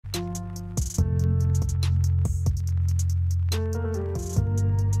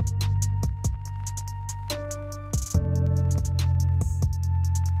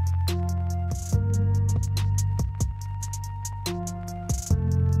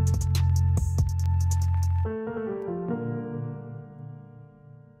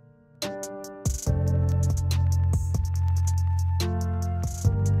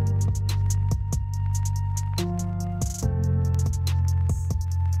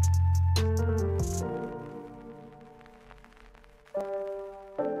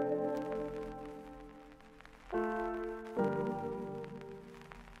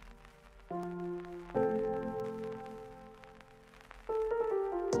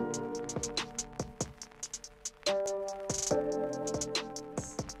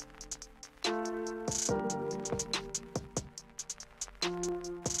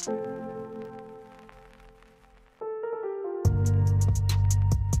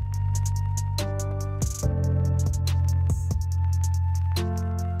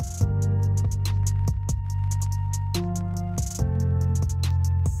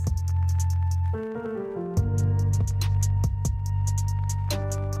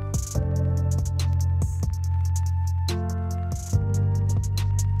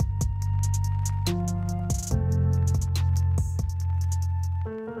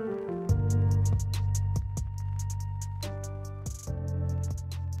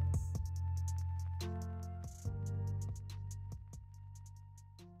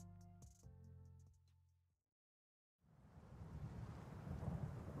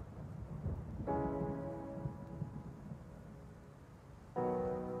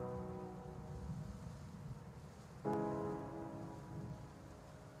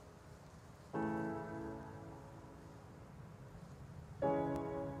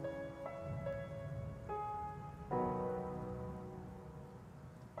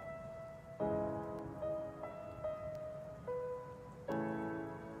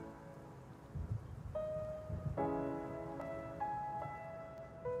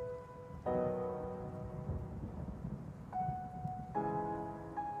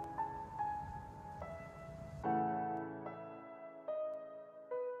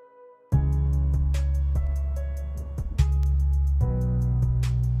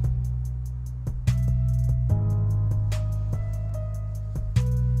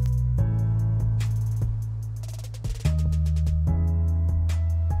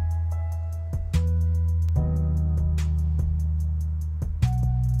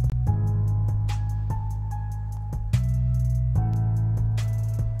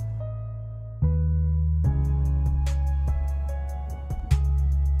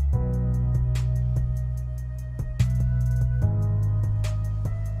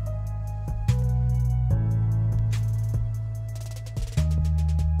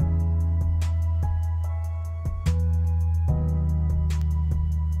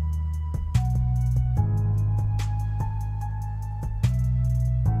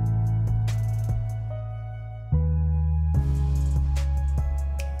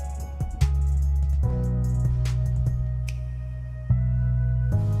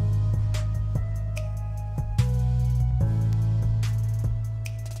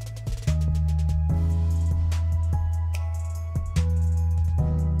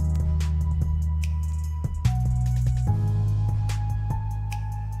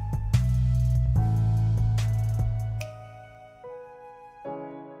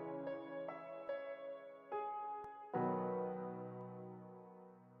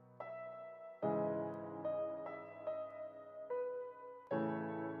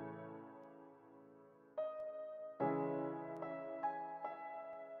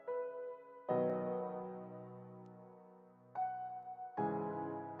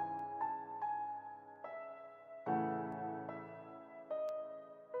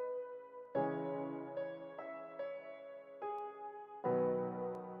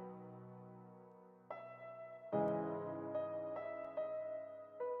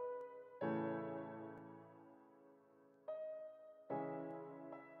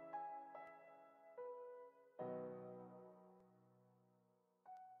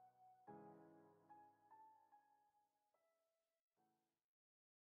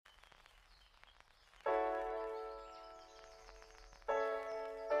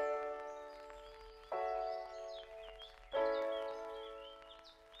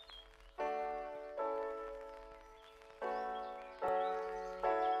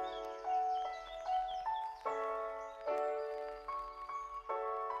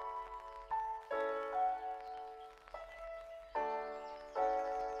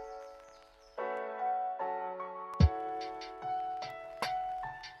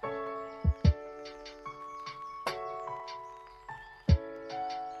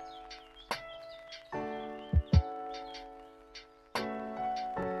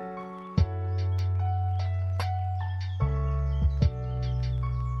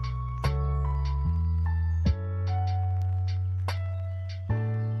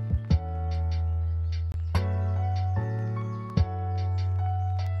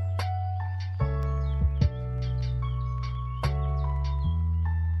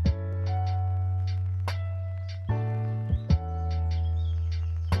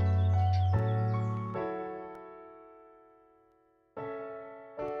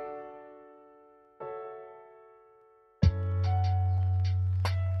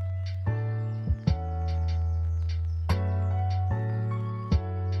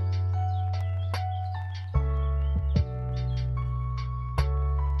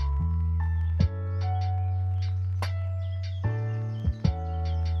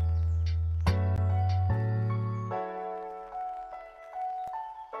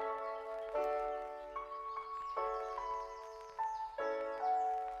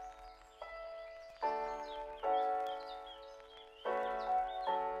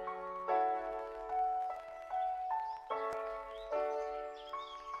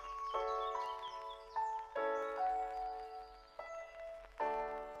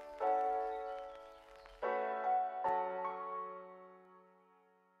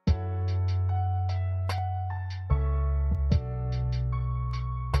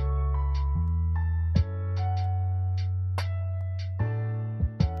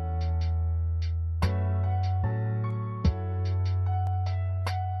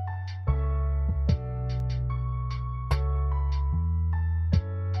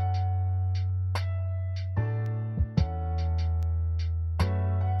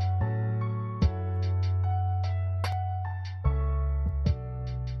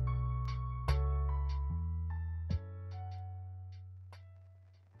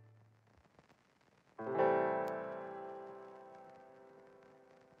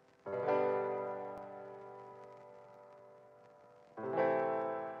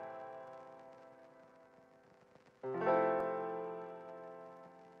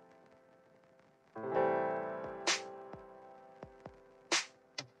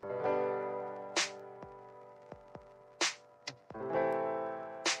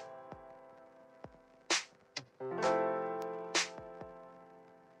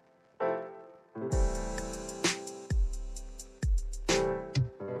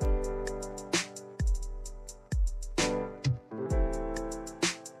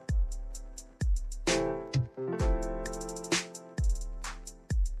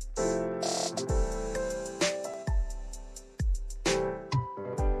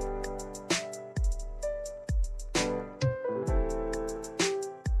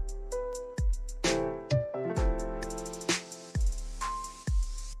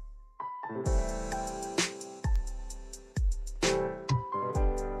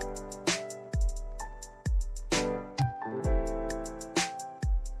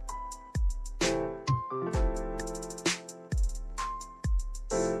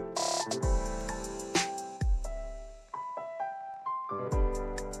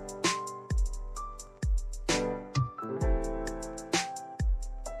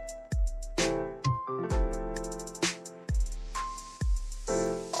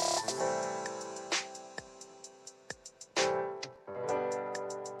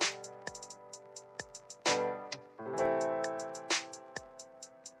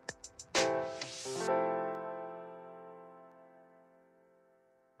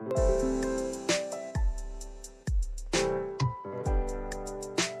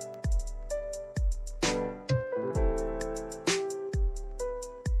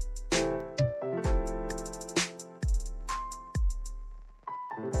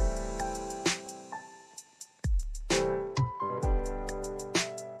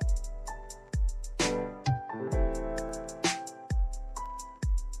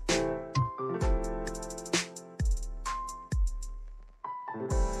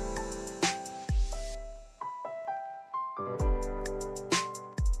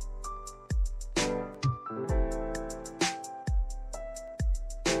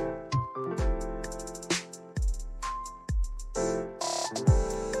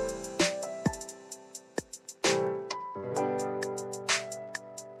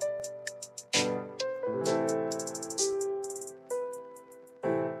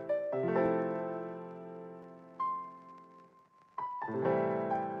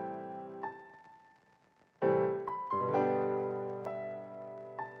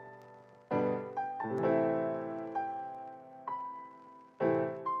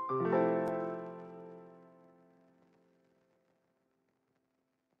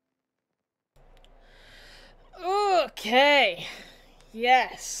Okay.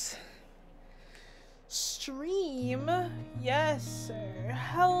 Yes. Stream. Yes, sir.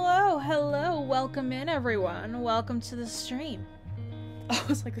 Hello, hello. Welcome in, everyone. Welcome to the stream. Oh,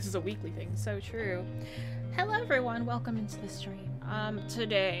 it's like this is a weekly thing. So true. Hello, everyone. Welcome into the stream.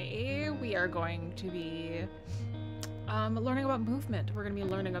 Today we are going to be learning about movement. We're going to be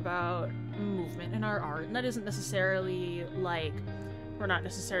learning about movement in our art. And that isn't necessarily like we're not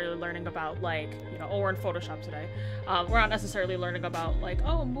necessarily learning about like, you know, oh, we're in Photoshop today. We're not necessarily learning about like,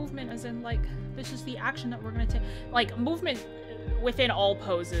 oh, movement as in like, this is the action that we're going to take. Like movement within all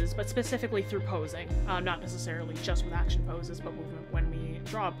poses, but specifically through posing. Not necessarily just with action poses, but movement when we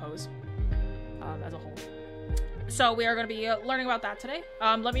draw a pose as a whole. So we are going to be learning about that today.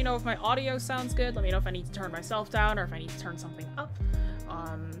 Let me know if my audio sounds good. Let me know if I need to turn myself down or if I need to turn something up.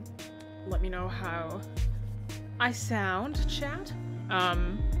 Let me know how I sound, chat.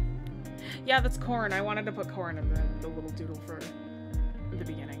 Yeah, that's corn. I wanted to put corn in the little doodle for the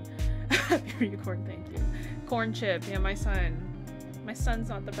beginning. Baby corn, thank you. Corn chip, yeah, my son. My son's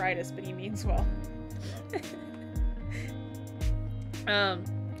not the brightest, but he means well.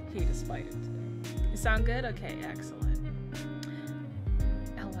 He despite it today. You sound good? Okay, excellent.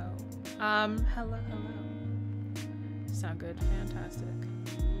 Hello. Hello. Sound good? Fantastic.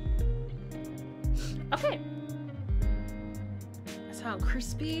 Okay. Sound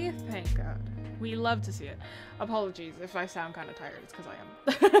crispy? Thank God. We love to see it. Apologies if I sound kind of tired. It's because I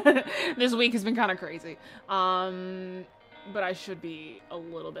am. This week has been kind of crazy. But I should be a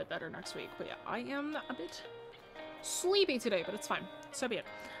little bit better next week. But yeah, I am a bit sleepy today, but it's fine. So be it.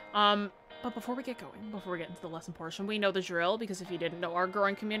 But before we get going, before we get into the lesson portion, we know the drill, because if you didn't know, our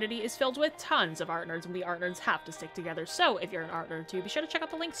growing community is filled with tons of art nerds, and we art nerds have to stick together. So if you're an art nerd too, be sure to check out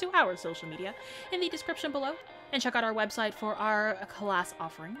the links to our social media in the description below, and check out our website for our class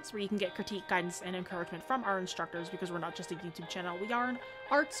offerings, where you can get critique, guidance, and encouragement from our instructors, because we're not just a YouTube channel, we are an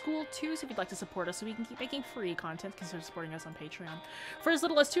art school too. So if you'd like to support us so we can keep making free content, consider supporting us on Patreon for as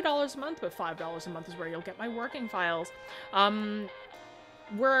little as $2 a month, but $5 a month is where you'll get my working files.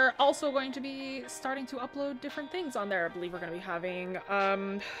 We're also going to be starting to upload different things on there. I believe we're going to be having,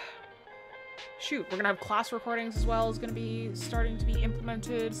 we're going to have class recordings as well, is going to be starting to be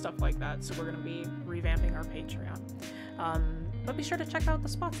implemented, stuff like that. So we're going to be revamping our Patreon. But be sure to check out the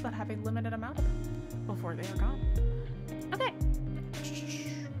spots that have a limited amount of them before they are gone. Okay.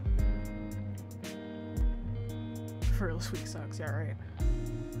 For real, this week sucks. Yeah, right.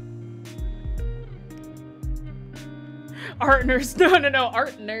 Art nerds. No,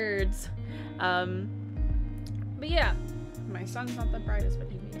 art nerds. But yeah, my son's not the brightest, but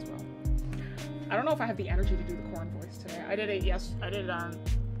he means well. I don't know if I have the energy to do the corn voice today. I did it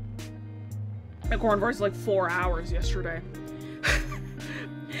the corn voice like 4 hours yesterday.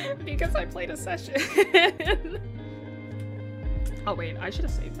 Because I played a session. Oh wait, I should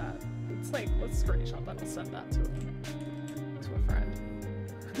have saved that. It's like, let's screenshot that and send that to a friend.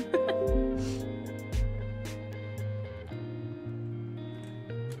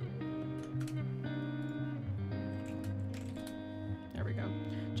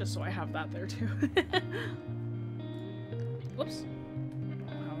 Just so I have that there too. Whoops.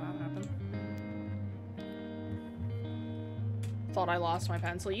 I don't know how that happened. Thought I lost my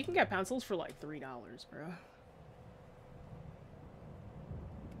pencil. You can get pencils for like $3, bro.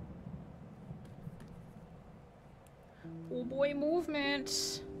 Oh boy,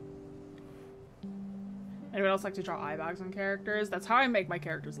 movement. Anyone else like to draw eye bags on characters? That's how I make my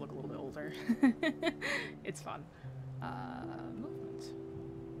characters look a little bit older. It's fun. Movement.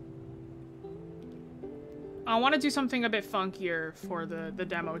 I want to do something a bit funkier for the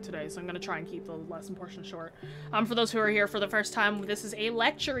demo today, so I'm going to try and keep the lesson portion short. For those who are here for the first time, this is a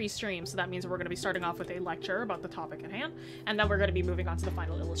lecture-y stream, so that means we're going to be starting off with a lecture about the topic at hand, and then we're going to be moving on to the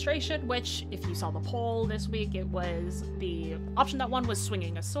final illustration, which, if you saw the poll this week, it was the option that won was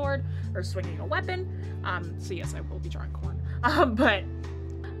swinging a sword, or swinging a weapon. So yes, I will be drawing corn. But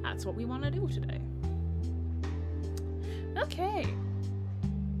that's what we want to do today. Okay.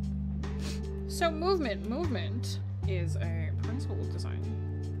 So movement is a principle of design.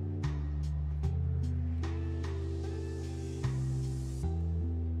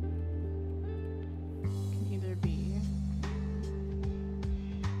 Can either be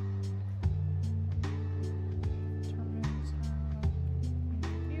determines how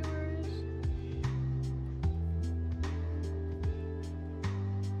viewers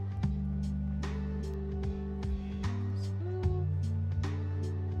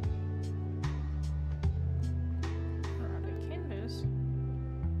around a canvas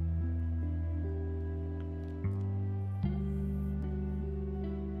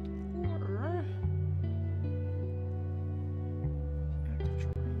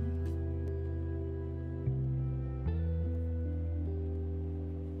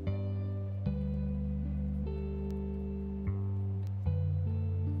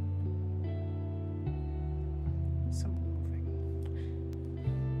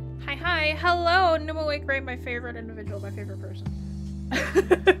hi. Hello, Numawake Ray, my favorite individual, my favorite person.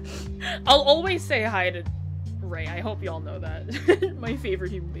 I'll always say hi to Ray. I hope you all know that. My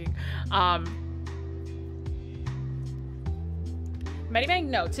favorite human being. Medibang,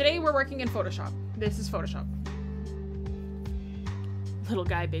 no. Today we're working in Photoshop. This is Photoshop. Little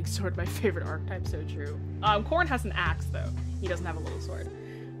guy, big sword, my favorite archetype, so true. Korn has an axe, though. He doesn't have a little sword.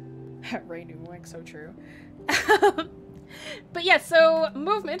 Ray Numawake, so true. But yeah, so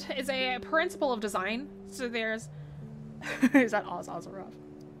movement is a principle of design. So there's... is that Ozaroff?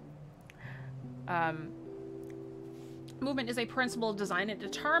 Movement is a principle of design. It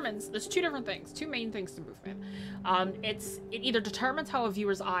determines... There's two different things. Two main things to movement. It either determines how a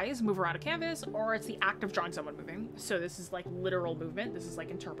viewer's eyes move around a canvas, or it's the act of drawing someone moving. So this is like literal movement. This is like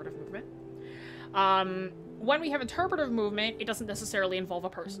interpretive movement. When we have interpretive movement, it doesn't necessarily involve a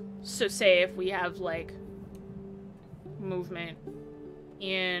person. So say if we have like movement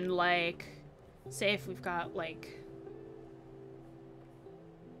in like, say if we've got like,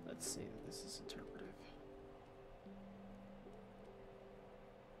 let's see, this is interpretive.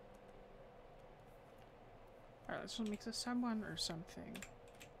 Alright, this one makes us someone or something.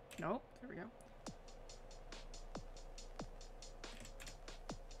 Nope, there we go.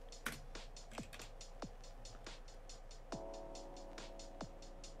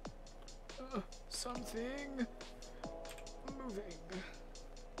 Something moving.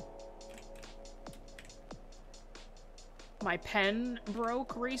 My pen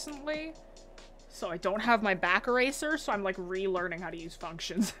broke recently, so I don't have my back eraser, so I'm like relearning how to use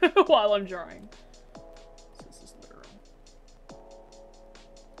functions while I'm drawing. So this is literal.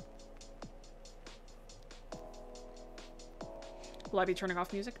 Will I be turning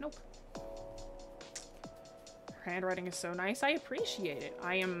off music? Nope. Her handwriting is so nice. I appreciate it.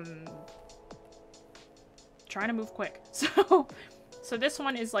 I am trying to move quick. So this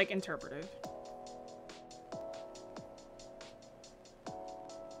one is like interpretive.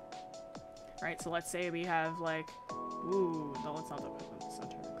 Right, so let's say we have like, ooh, no, let's not put the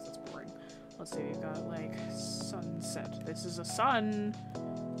center because that's boring. Let's say we've got like sunset. This is a sun.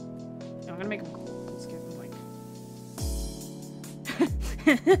 And I'm gonna make him cool. Let's give him like,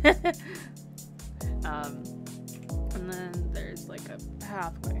 and then there's like a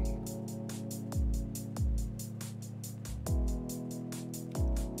pathway.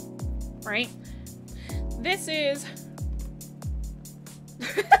 Right? This is...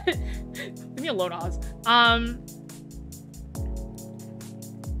 Leave me alone, Oz.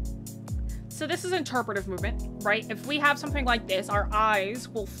 So this is interpretive movement, right? If we have something like this, our eyes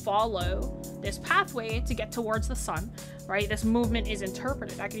will follow this pathway to get towards the sun, right? This movement is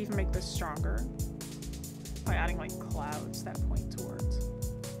interpretive. I could even make this stronger by adding like clouds that point towards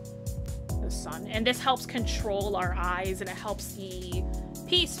the sun. And this helps control our eyes, and it helps the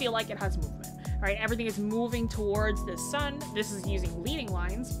piece feel like it has movement, right? Everything is moving towards the sun. This is using leading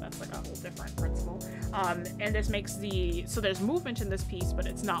lines. That's like a whole different principle. And this makes so there's movement in this piece, but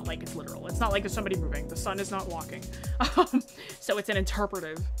it's not like it's literal. It's not like there's somebody moving. The sun is not walking. So it's an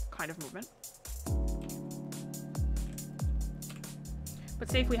interpretive kind of movement.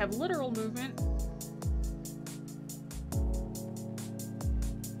 But say if we have literal movement,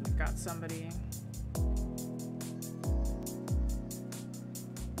 we've got somebody...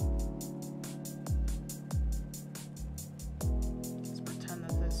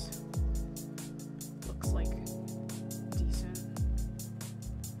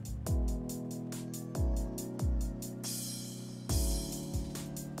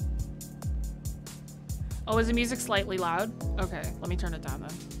 Oh, is the music slightly loud? Okay, let me turn it down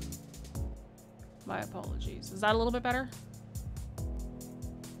then. My apologies. Is that a little bit better?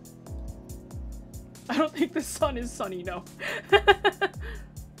 I don't think the sun is sunny, no.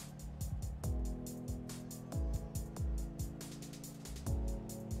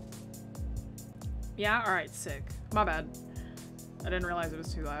 Yeah? Alright, sick. My bad. I didn't realize it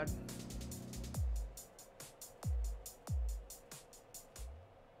was too loud.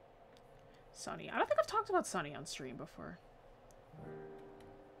 Sunny. I don't think I've talked about Sunny on stream before.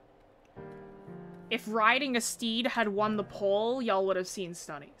 If riding a steed had won the poll, y'all would have seen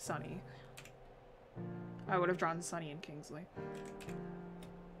Sunny. I would have drawn Sunny and Kingsley.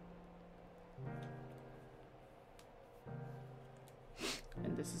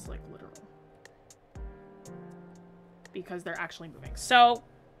 And this is like literal. Because they're actually moving. So,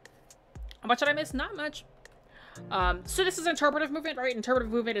 what did I miss? Not much. So this is interpretive movement, right? Interpretive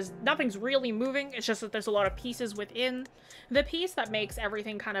movement is nothing's really moving. It's just that there's a lot of pieces within the piece that makes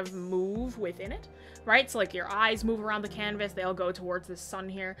everything kind of move within it, right? So like your eyes move around the canvas, they'll go towards the sun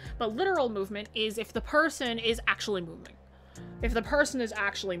here. But literal movement is if the person is actually moving, If the person is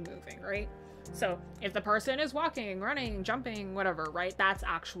actually moving, right? So if the person is walking, running, jumping, whatever, right? That's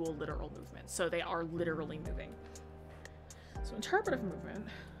actual literal movement. So they are literally moving. So interpretive movement.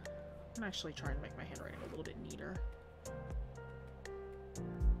 I'm actually trying to make my handwriting a little bit neater.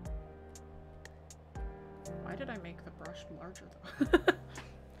 Why did I make the brush larger though?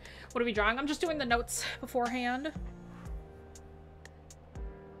 What are we drawing? I'm just doing the notes beforehand.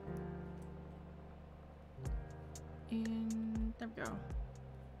 And there we go.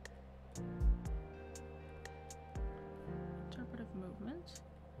 Interpretive movement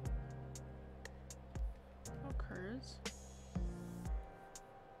occurs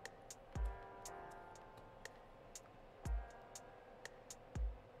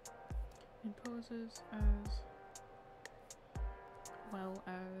in poses as well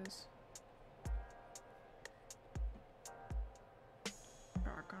as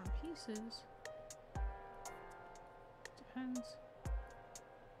background pieces. Depends.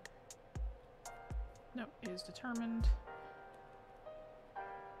 No, is determined.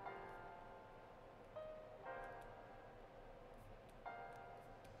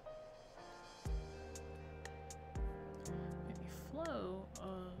 Maybe flow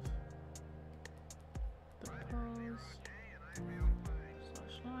of the pose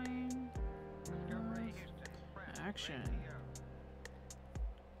slash line of action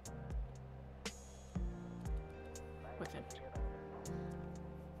with it.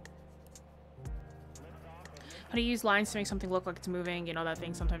 How to use lines to make something look like it's moving, you know, that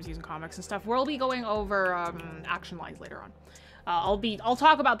thing sometimes used in comics and stuff. We'll be going over action lines later on. I'll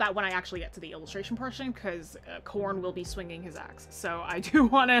talk about that when I actually get to the illustration portion, because Korn will be swinging his axe. So I do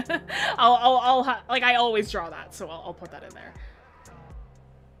want to, like I always draw that, so I'll put that in there.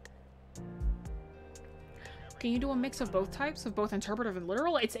 Can you do a mix of both types, of both interpretive and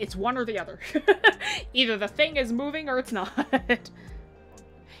literal? It's one or the other. Either the thing is moving or it's not.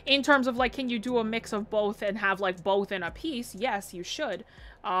 In terms of, like, can you do a mix of both and have, like, both in a piece? Yes, you should.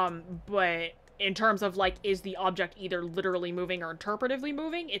 But in terms of, like, is the object either literally moving or interpretively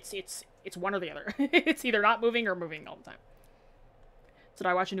moving? It's one or the other. It's either not moving or moving all the time. Did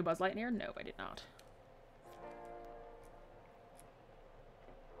I watch a new Buzz Lightyear? No, I did not.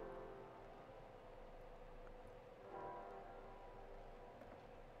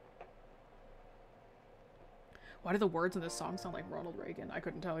 Why do the words in this song sound like Ronald Reagan? I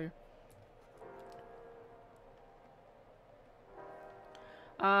couldn't tell you.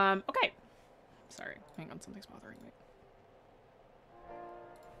 Okay. Sorry. Hang on, something's bothering me.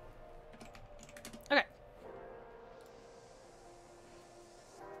 Okay.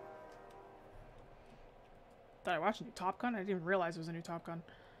 Did I watch a new Top Gun? I didn't even realize it was a new Top Gun.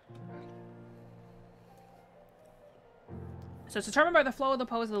 So it's determined by the flow of the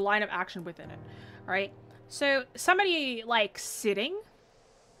pose and the line of action within it. Alright? So somebody, like, sitting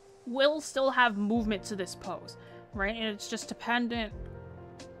will still have movement to this pose, right? And it's just dependent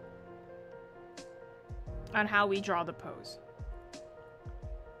on how we draw the pose.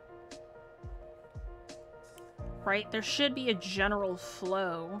 Right? There should be a general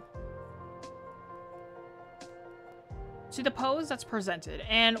flow to the pose that's presented.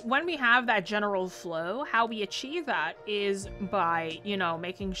 And when we have that general flow, how we achieve that is by, you know,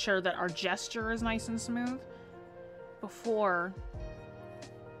 making sure that our gesture is nice and smooth before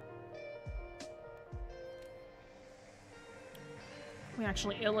we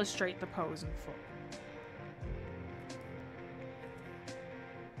actually illustrate the pose in full.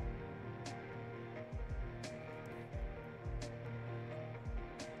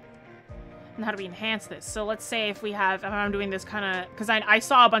 And how do we enhance this? So let's say if we have, if I'm doing this kind of, because I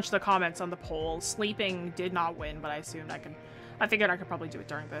saw a bunch of the comments on the poll. Sleeping did not win, but I assumed I figured I could probably do it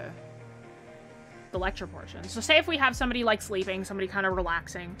during the lecture portion. So say if we have somebody like sleeping, somebody kind of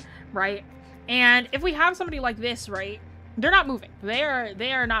relaxing, right? And if we have somebody like this, right? They're not moving. They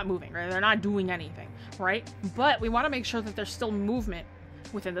are not moving, right? They're not doing anything, right? But we want to make sure that there's still movement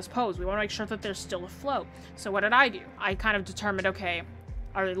within this pose. We want to make sure that there's still a flow. So what did I do? I kind of determined, okay,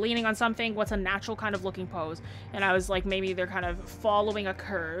 are they leaning on something? What's a natural kind of looking pose? And I was like, maybe they're kind of following a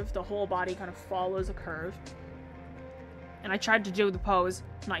curve. The whole body kind of follows a curve. And I tried to do the pose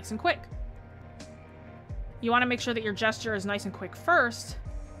nice and quick. You want to make sure that your gesture is nice and quick first.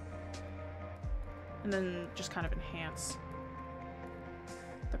 And then just kind of enhance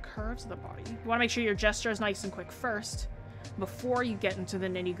the curves of the body. You want to make sure your gesture is nice and quick first before you get into the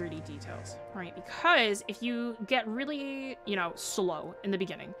nitty-gritty details, right? Because if you get really, you know, slow in the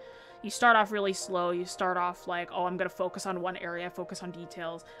beginning, you start off really slow, you start off like, oh, I'm gonna focus on one area, focus on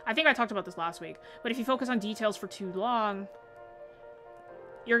details. I think I talked about this last week, but if you focus on details for too long,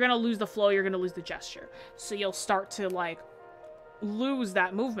 you're gonna lose the flow, you're gonna lose the gesture. So you'll start to, like, lose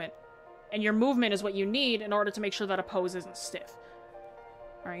that movement. And your movement is what you need in order to make sure that a pose isn't stiff.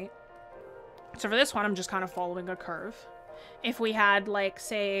 Right? So for this one, I'm just kind of following a curve. If we had, like,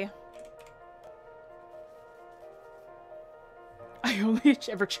 say... I only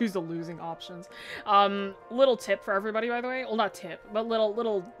ever choose the losing options. Little tip for everybody, by the way. Well, not tip, but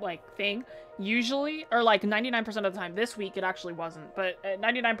little, like, thing. Usually, or, like, 99% of the time. This week, it actually wasn't. But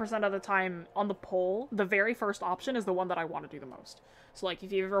 99% of the time, on the poll, the very first option is the one that I want to do the most. So, like,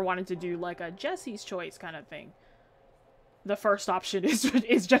 if you ever wanted to do, like, a Jessie's choice kind of thing, the first option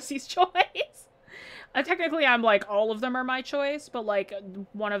is Jessie's choice. Technically, I'm, like, all of them are my choice, but, like,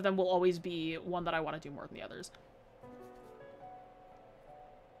 one of them will always be one that I want to do more than the others.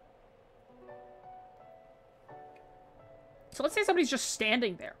 So let's say somebody's just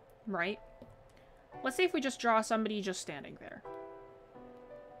standing there, right? Let's say if we just draw somebody just standing there.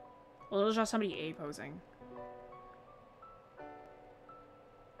 Well, let's draw somebody A-posing.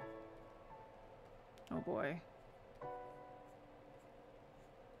 Oh boy.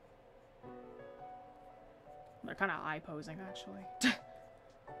 They're kind of I-posing, actually.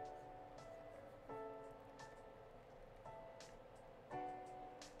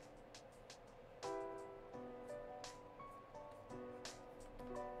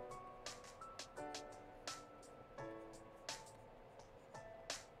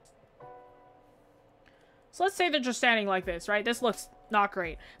 So let's say they're just standing like this, right? This looks not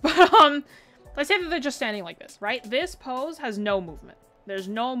great. But, let's say that they're just standing like this, right? This pose has no movement. There's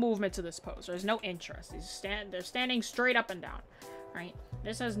no movement to this pose. There's no interest. They're standing straight up and down, right?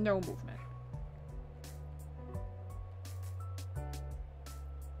 This has no movement.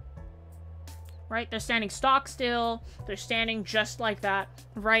 Right? They're standing stock still. They're standing just like that,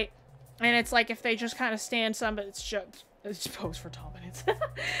 right? And it's like if they just kind of stand some, but it's pose for dominance.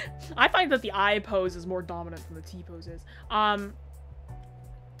 I find that the I pose is more dominant than the T pose is. But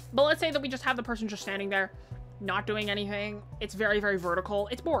let's say that we just have the person just standing there, not doing anything. It's very, very vertical.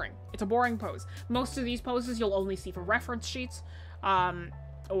 It's boring. It's a boring pose. Most of these poses you'll only see from reference sheets,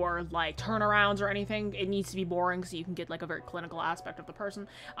 or like turnarounds or anything. It needs to be boring so you can get like a very clinical aspect of the person.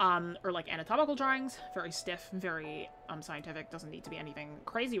 Or like anatomical drawings, very stiff, very scientific, doesn't need to be anything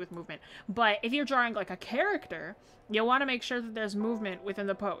crazy with movement. But if you're drawing like a character, you'll want to make sure that there's movement within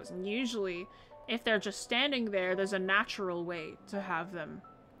the pose. And usually, if they're just standing there, there's a natural way to have them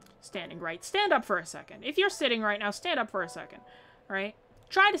standing, right? Stand up for a second. If you're sitting right now, stand up for a second, right?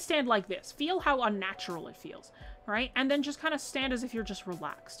 Try to stand like this. Feel how unnatural it feels, right? And then just kind of stand as if you're just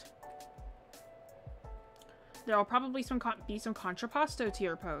relaxed. There'll probably be some contrapposto to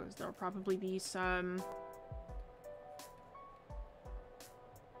your pose. There'll probably be some...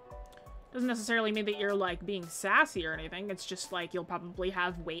 Doesn't necessarily mean that you're, like, being sassy or anything. It's just, like, you'll probably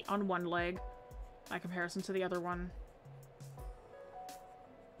have weight on one leg by comparison to the other one.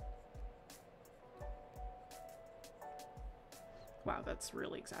 Wow, that's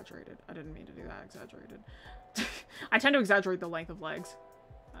really exaggerated. I didn't mean to do that exaggerated. I tend to exaggerate the length of legs.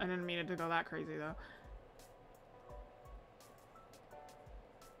 I didn't mean it to go that crazy, though.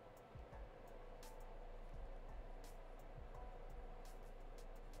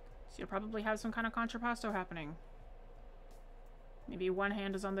 So you'll probably have some kind of contrapposto happening. Maybe one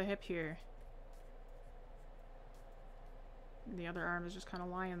hand is on the hip here. And the other arm is just kind of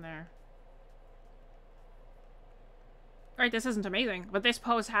lying there. Alright, this isn't amazing, but this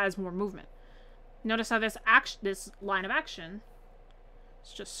pose has more movement. Notice how this line of action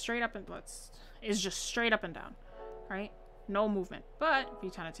is just straight up and down, right? No movement. But if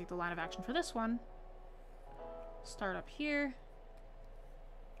you kind of take the line of action for this one, start up here.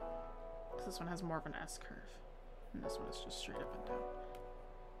 This one has more of an S curve, and this one is just straight up and down.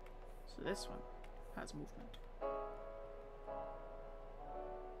 So this one has movement.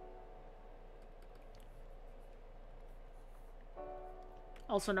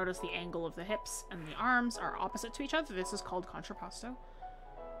 Also notice the angle of the hips and the arms are opposite to each other. This is called contrapposto.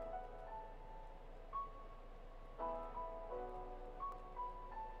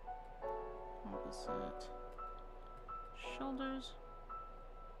 Opposite shoulders.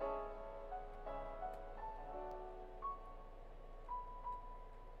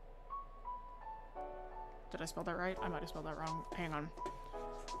 Did I spell that right? I might have spelled that wrong. Hang on.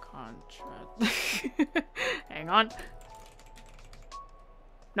 Hang on.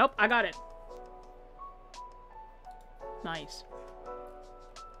 Nope, I got it. Nice.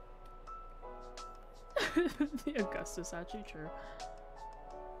 The Augustus, actually true.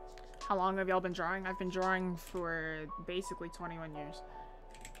 How long have y'all been drawing? I've been drawing for basically 21 years.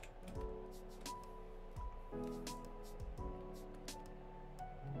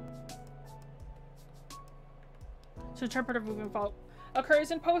 So So interpretive movement occurs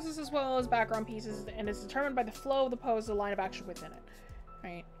in poses as well as background pieces and is determined by the flow of the pose, the line of action within it.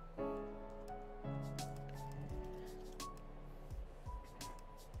 Right?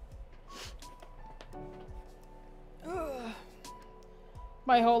 Ugh.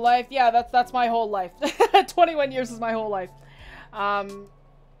 My whole life. Yeah, that's my whole life. 21 years is my whole life.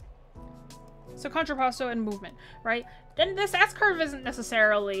 So contrapposto and movement, right? Then this S-curve isn't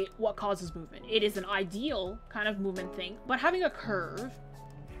necessarily what causes movement. It is an ideal kind of movement thing, but having a curve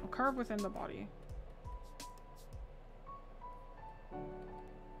within the body.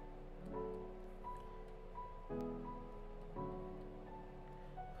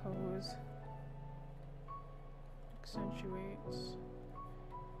 Pose.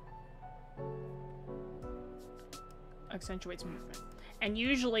 Accentuates movement. And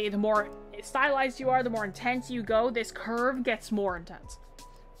usually the more stylized you are, the more intense you go, this curve gets more intense.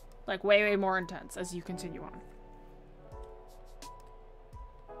 Like way, way more intense as you continue on.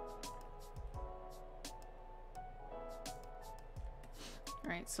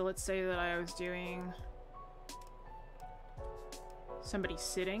 Alright, so let's say that I was doing somebody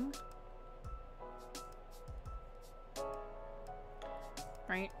sitting.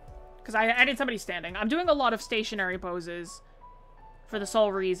 Right? Because I did somebody standing. I'm doing a lot of stationary poses for the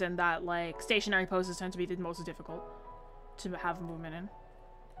sole reason that, like, stationary poses tend to be the most difficult to have movement in.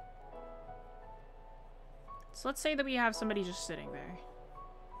 So let's say that we have somebody just sitting there.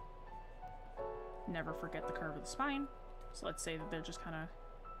 Never forget the curve of the spine. So let's say that they're just kind of...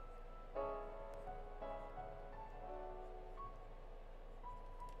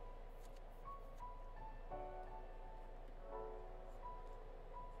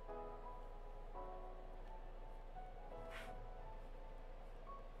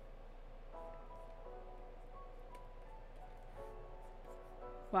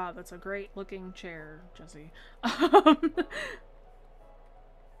 Wow, that's a great looking chair, Jessie. That's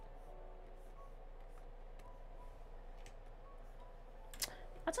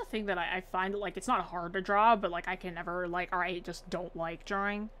a thing that I find, like, it's not hard to draw, but, like, I can never, like, or I just don't like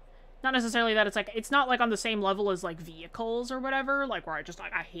drawing. Not necessarily that it's, like, it's not, like, on the same level as, like, vehicles or whatever, like, where I just,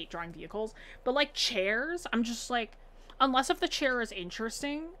 like, I hate drawing vehicles. But, like, chairs, I'm just, like, unless if the chair is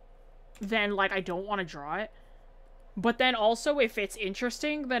interesting, then, like, I don't want to draw it. But then also, if it's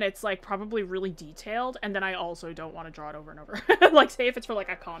interesting, then it's, like, probably really detailed, and then I also don't want to draw it over and over. Like, say if it's for, like,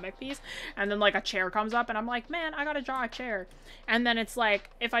 a comic piece, and then, like, a chair comes up, and I'm like, man, I gotta draw a chair. And then it's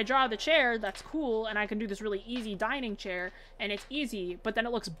like, if I draw the chair, that's cool, and I can do this really easy dining chair, and it's easy, but then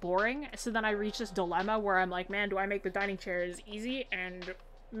it looks boring, so then I reach this dilemma where I'm like, man, do I make the dining chairs easy and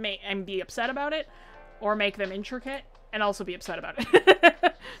be upset about it, or make them intricate, and also be upset about it?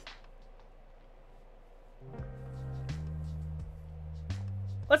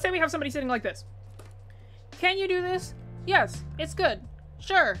 Let's say we have somebody sitting like this. Can you do this? Yes, it's good.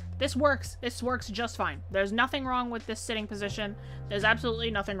 Sure, this works. This works just fine. There's nothing wrong with this sitting position. There's absolutely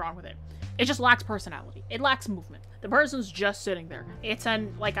nothing wrong with it. It just lacks personality. It lacks movement. The person's just sitting there. It's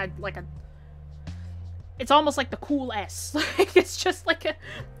it's almost like the cool S. Like, it's just like a,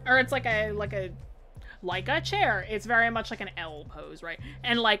 or it's like a chair. It's very much like an L pose, right?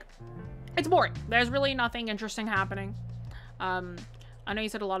 And, like, it's boring. There's really nothing interesting happening. I know you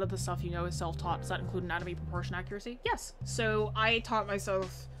said a lot of the stuff you know is self-taught. Does that include anatomy, proportion, accuracy? Yes. So I taught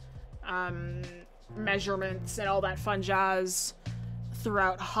myself measurements and all that fun jazz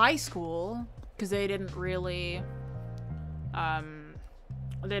throughout high school because they didn't really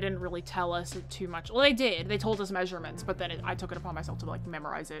tell us too much. Well, they did. They told us measurements, but then I took it upon myself to, like,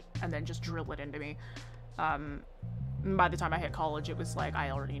 memorize it and then just drill it into me. By the time I hit college, it was like I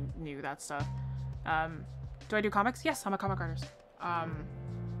already knew that stuff. Do I do comics? Yes, I'm a comic artist.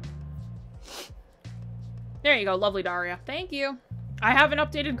 There you go, lovely Daria. Thank you. I haven't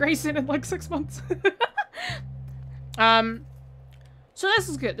updated Grayson in like 6 months. So this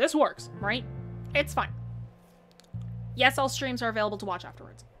is good. This works, right? It's fine. Yes, all streams are available to watch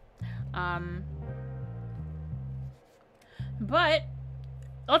afterwards. But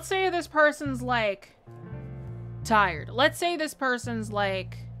let's say this person's, like, tired. Let's say this person's,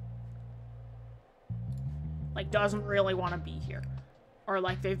 like doesn't really want to be here. Or,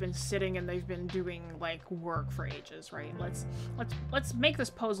 like, they've been sitting and they've been doing, like, work for ages, right? Let's make this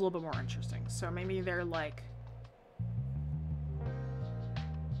pose a little bit more interesting. So maybe they're, like,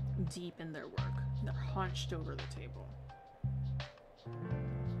 deep in their work. They're hunched over the table.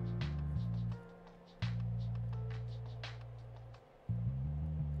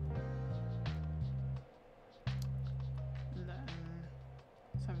 And then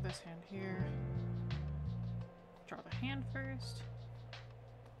let's have this hand here. Draw the hand first.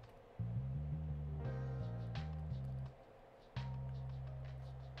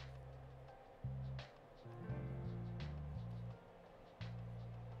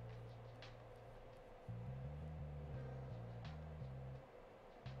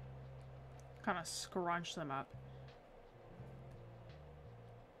 Kind of scrunch them up.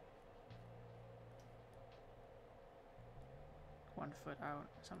 One foot out,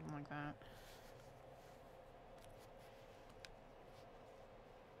 something like that.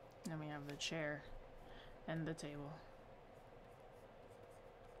 Then we have the chair and the table.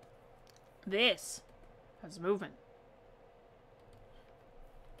 This has movement.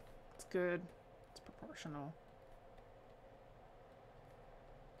 It's good. It's proportional.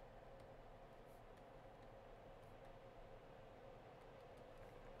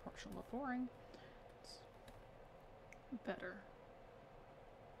 Proportional but boring. It's better.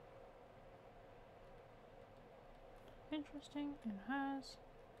 Interesting, and has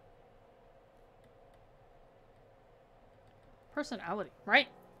personality, right?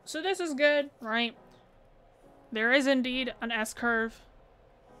 So this is good, right? There is indeed an S curve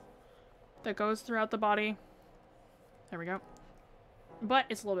that goes throughout the body. There we go. But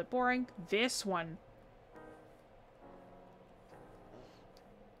it's a little bit boring. This one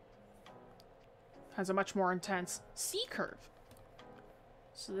has a much more intense C curve.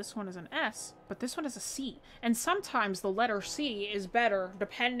 So this one is an S, but this one is a C. And sometimes the letter C is better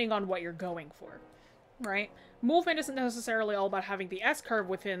depending on what you're going for, right? Movement isn't necessarily all about having the S curve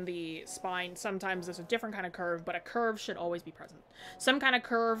within the spine. Sometimes there's a different kind of curve, but a curve should always be present. Some kind of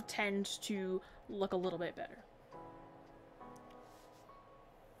curve tends to look a little bit better.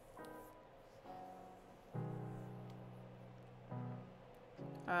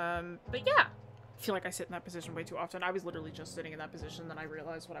 But yeah. I feel like I sit in that position way too often. I was literally just sitting in that position, then I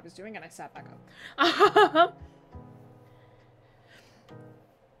realized what I was doing and I sat back up.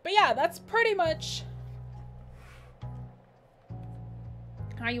 But yeah, that's pretty much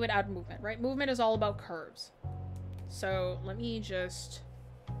how you would add movement, right? Movement is all about curves. So let me just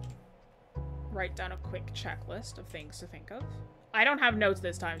write down a quick checklist of things to think of. I don't have notes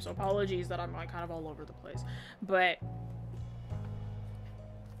this time, so apologies that I'm like kind of all over the place. But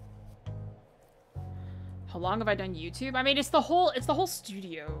how long have I done YouTube? I mean, it's the whole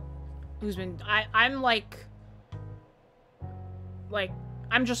studio who's been, I'm like,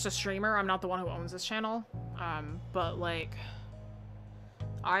 I'm just a streamer. I'm not the one who owns this channel. But like,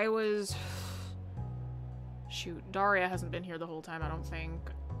 I was, shoot, Daria hasn't been here the whole time, I don't think.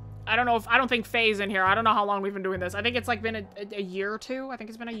 I don't think Faye's in here. I don't know how long we've been doing this. I think it's like been a year or two. I think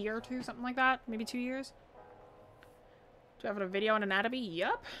it's been a year or two, something like that. Maybe 2 years. Do I have a video on anatomy?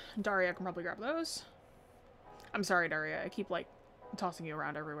 Yep. Daria can probably grab those. I'm sorry, Daria. I keep, like, tossing you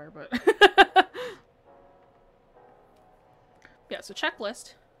around everywhere, but... Yeah, so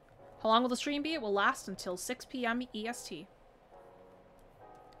checklist. How long will the stream be? It will last until 6 p.m. EST.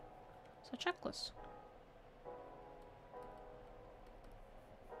 So checklist.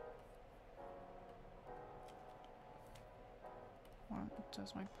 What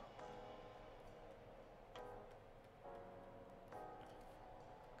does my...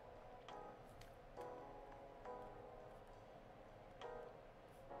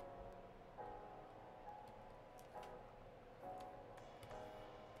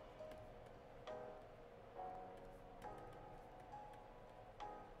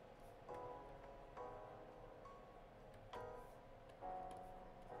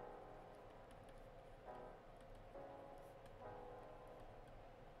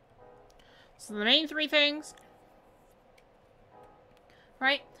 So the main three things,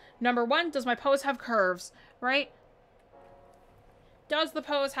 right? Number one, does my pose have curves, right? Does the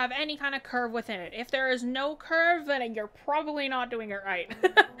pose have any kind of curve within it? If there is no curve, then you're probably not doing it right,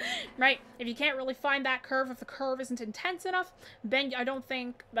 right? If you can't really find that curve, if the curve isn't intense enough, then I don't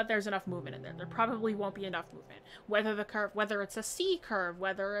think that there's enough movement in there. There probably won't be enough movement. Whether it's a C curve,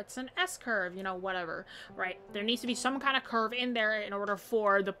 whether it's an S curve, you know, whatever, right? There needs to be some kind of curve in there in order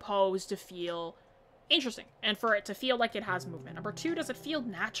for the pose to feel interesting and for it to feel like it has movement. Number two, does it feel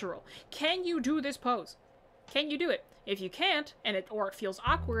natural? Can you do this pose? Can you do it? If you can't, or it feels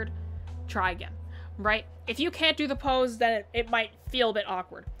awkward, try again, right? If you can't do the pose, then it might feel a bit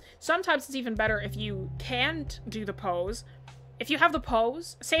awkward. Sometimes it's even better if you can't do the pose. If you have the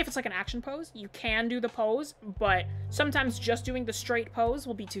pose, say if it's like an action pose, you can do the pose, but sometimes just doing the straight pose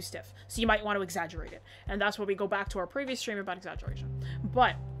will be too stiff. So you might want to exaggerate it. And that's where we go back to our previous stream about exaggeration.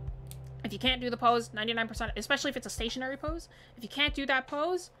 But if you can't do the pose, 99%, especially if it's a stationary pose, if you can't do that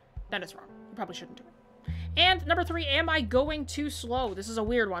pose, then it's wrong. You probably shouldn't do it. And number three, am I going too slow? This is a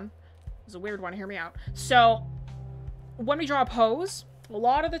weird one. This is a weird one, hear me out. So, when we draw a pose, a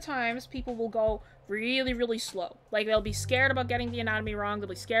lot of the times people will go really, really slow. Like, they'll be scared about getting the anatomy wrong, they'll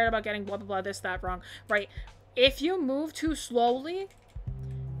be scared about getting blah, blah, blah, this, that wrong, right? If you move too slowly,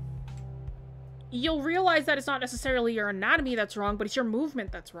 you'll realize that it's not necessarily your anatomy that's wrong, but it's your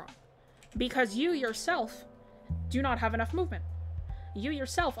movement that's wrong, because you yourself do not have enough movement. You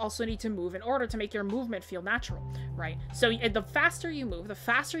yourself also need to move in order to make your movement feel natural, right? So the faster you move, the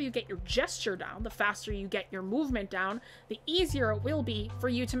faster you get your gesture down, the faster you get your movement down, the easier it will be for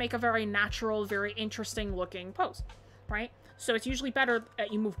you to make a very natural, very interesting looking pose, right? So it's usually better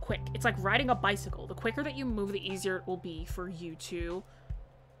that you move quick. It's like riding a bicycle. The quicker that you move, the easier it will be for you to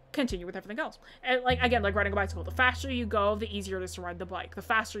continue with everything else. And like, again, like riding a bicycle. The faster you go, the easier it is to ride the bike. The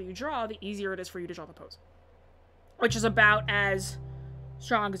faster you draw, the easier it is for you to draw the pose. Which is about as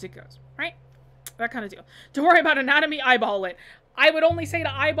strong as it goes, right? That kind of deal. Don't worry about anatomy, eyeball it. I would only say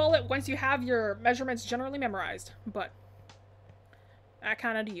to eyeball it once you have your measurements generally memorized, but that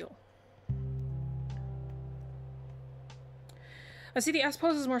kind of deal. See, the S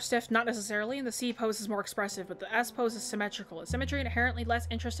pose is more stiff, not necessarily, and the C pose is more expressive, but the S pose is symmetrical. Is symmetry inherently less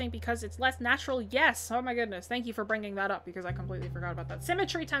interesting because it's less natural? Yes! Oh my goodness, thank you for bringing that up, because I completely forgot about that.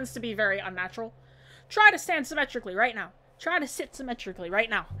 Symmetry tends to be very unnatural. Try to stand symmetrically right now. Try to sit symmetrically right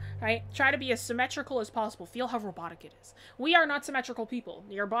now, right? Try to be as symmetrical as possible. Feel how robotic it is. We are not symmetrical people.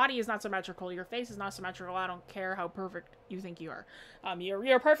 Your body is not symmetrical. Your face is not symmetrical. I don't care how perfect you think you are.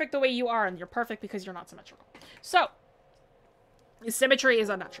 You're perfect the way you are, and you're perfect because you're not symmetrical. So, symmetry is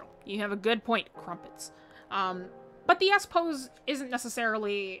unnatural. You have a good point, Crumpets. But the S pose isn't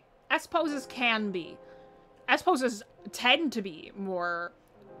necessarily... S poses can be. S poses tend to be more...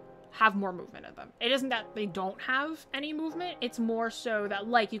 have more movement in them. It isn't that they don't have any movement, it's more so that,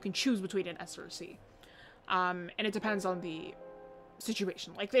 like, you can choose between an S or a C. And it depends on the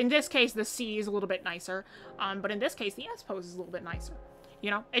situation. Like, in this case, the C is a little bit nicer, but in this case, the S pose is a little bit nicer. You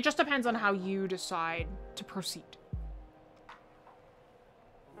know? It just depends on how you decide to proceed.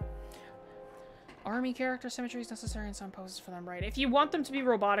 Army character symmetry is necessary in some poses for them, right? If you want them to be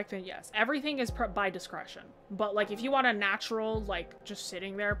robotic, then yes. Everything is by discretion. But, like, if you want a natural, like, just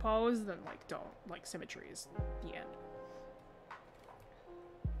sitting there pose, then, like, don't. Like, symmetry is the end.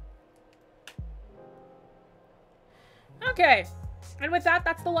 Okay. And with that,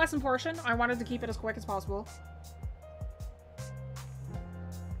 that's the lesson portion. I wanted to keep it as quick as possible.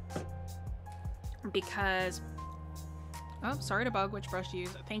 Because... Oh, sorry to bug. Which brush to use?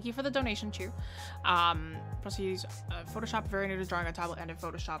 Thank you for the donation, Chew. Brush to use Photoshop. Very new to drawing on tablet and in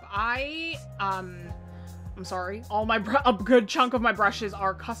Photoshop. I'm sorry. A good chunk of my brushes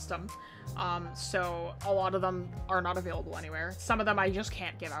are custom. So a lot of them are not available anywhere. Some of them I just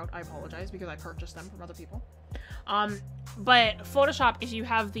can't give out. I apologize because I purchased them from other people. But Photoshop, if you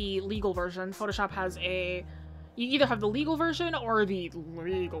have the legal version, Photoshop has a... You either have the legal version or the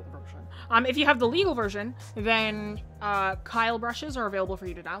legal version. If you have the legal version, then Kyle brushes are available for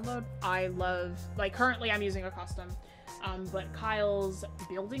you to download. I love, like, currently I'm using a custom, but Kyle's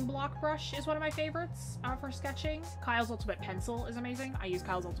building block brush is one of my favorites for sketching. Kyle's Ultimate Pencil is amazing. I use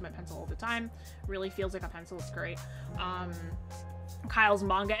Kyle's Ultimate Pencil all the time. Really feels like a pencil. It's great. Kyle's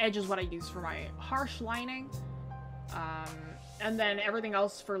Manga Edge is what I use for my harsh lining. And then everything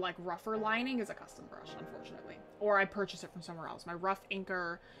else for, like, rougher lining is a custom brush, unfortunately. Or I purchase it from somewhere else. My rough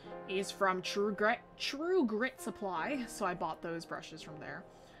inker is from True Grit Supply, so I bought those brushes from there.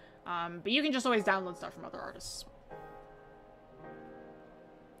 But you can just always download stuff from other artists.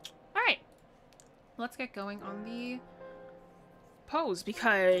 Alright. Let's get going on the pose,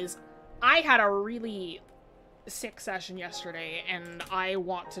 because I had a really sick session yesterday, and I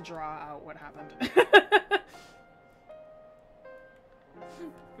want to draw out what happened.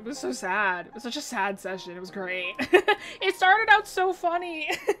 It was so sad. It was such a sad session. It was great. It started out so funny.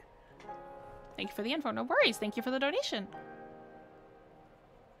 Thank you for the info. No worries. Thank you for the donation.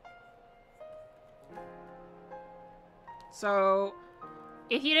 So,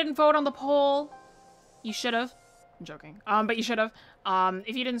 if you didn't vote on the poll, you should have. I'm joking. But you should have.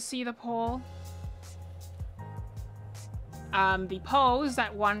 If you didn't see the poll, the pose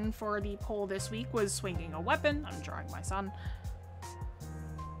that won for the poll this week was swinging a weapon. I'm drawing my son.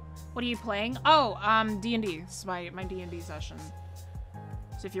 What are you playing? Oh, D&D. This is my D&D session.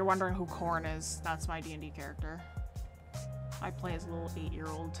 So if you're wondering who Korn is, that's my D&D character. I play as a little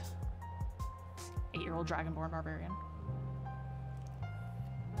 8-year-old Dragonborn Barbarian.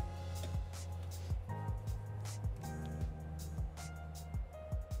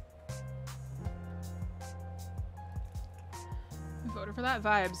 I voted for that.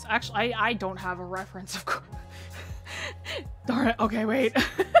 Vibes. Actually, I don't have a reference, of course. Darn it. Okay, wait.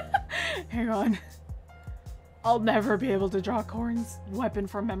 Hang on. I'll never be able to draw Korn's weapon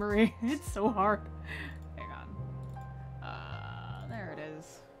from memory. It's so hard. Hang on. There it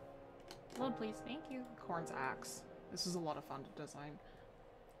is. Load, please. Thank you. Korn's axe. This is a lot of fun to design.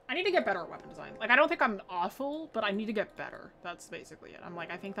 I need to get better at weapon design. Like, I don't think I'm awful, but I need to get better. That's basically it. I'm like,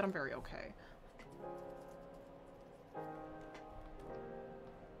 I think that I'm very okay.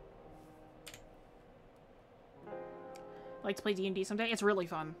 Like to play D&D someday. It's really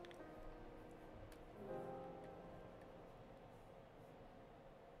fun.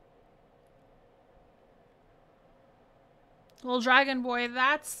 Little dragon boy,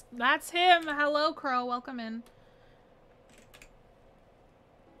 that's him. Hello, Crow. Welcome in.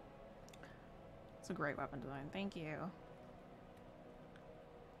 It's a great weapon design. Thank you.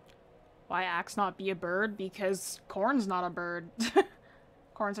 Why axe not be a bird? Because Corn's not a bird.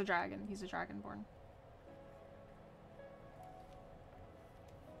 Corn's a dragon. He's a dragonborn.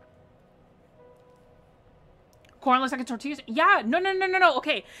 Corn looks like a tortilla. Yeah, no.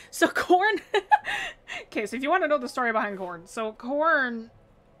 Okay, so Corn. Okay, so if you want to know the story behind Corn, so Corn.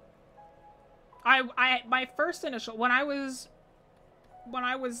 My first initial when I was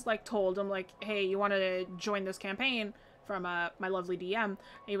like told, I'm like, hey, you want to join this campaign from my lovely DM?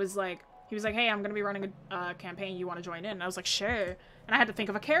 He was like, hey, I'm gonna be running a campaign. You want to join in? And I was like, sure. And I had to think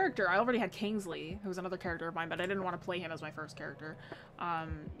of a character. I already had Kingsley, who was another character of mine, but I didn't want to play him as my first character,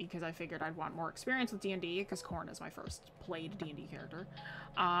 because I figured I'd want more experience with D&D, because Corn is my first played D&D character.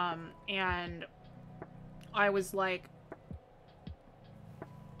 And I was like,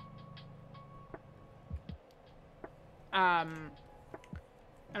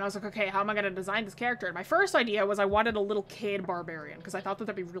 and I was like, okay, how am I going to design this character? And my first idea was I wanted a little kid barbarian, because I thought that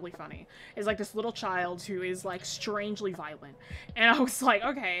that'd be really funny. It's like this little child who is, like, strangely violent. And I was like,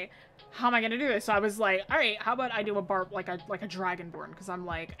 okay, how am I going to do this? So I was like, all right, how about I do a dragonborn? Because I'm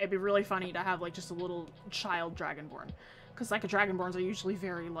like, it'd be really funny to have, like, just a little child dragonborn. Because, like, dragonborns are usually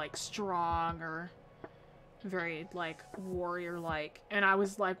very, like, strong or very, like, warrior-like. And I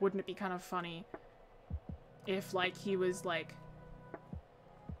was like, wouldn't it be kind of funny if, like, he was, like,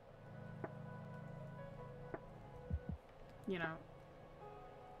 you know,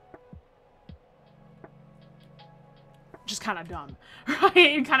 just kind of dumb,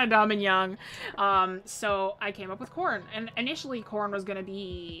 right? Kind of dumb and young. So I came up with Corn, and initially Corn was gonna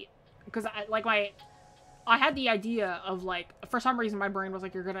be, because I had the idea of, like, for some reason my brain was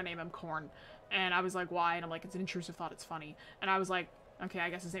like, you're gonna name him Corn, and I was like, why? And I'm like, it's an intrusive thought, it's funny. And I was like, okay, I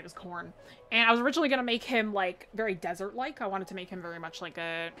guess his name is Corn. And I was originally gonna make him, like, very desert-like. I wanted to make him very much like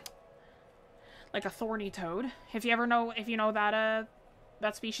a thorny toad, if you know that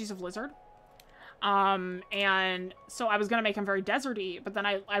species of lizard. And so I was gonna make him very deserty, but then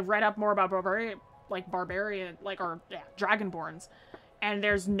I read up more about dragonborns, and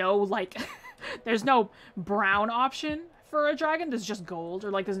there's no, like, there's no brown option for a dragon. There's just gold,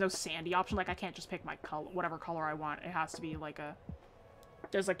 or, like, there's no sandy option. Like, I can't just pick my color, whatever color I want. It has to be, like,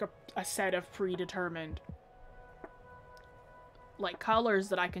 there's, like, a set of predetermined, like, colors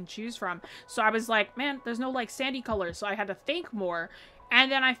that I can choose from. So I was like, man, there's no, like, sandy colors, so I had to think more.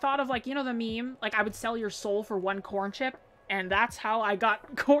 And then I thought of, like, you know the meme, like, I would sell your soul for one corn chip, and that's how I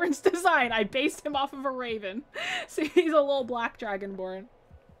got Corn's design. I based him off of a raven. So he's a little black dragonborn.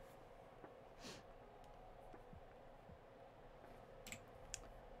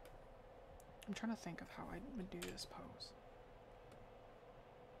 I'm trying to think of how I would do this pose.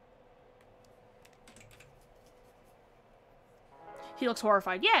 He looks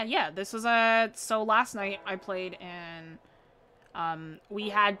horrified. Yeah. This is so last night I played in, we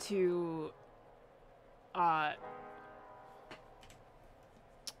had to,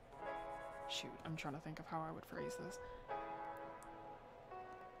 shoot, I'm trying to think of how I would phrase this.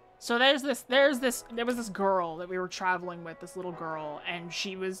 So there was this girl that we were traveling with, this little girl, and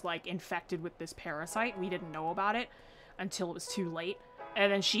she was, like, infected with this parasite. We didn't know about it until it was too late.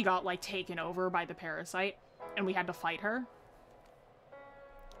 And then she got, like, taken over by the parasite, and we had to fight her.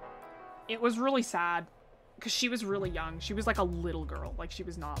 It was really sad, because she was really young. She was, like, a little girl. Like, she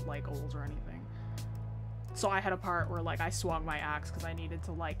was not, like, old or anything. So I had a part where, like, I swung my axe because I needed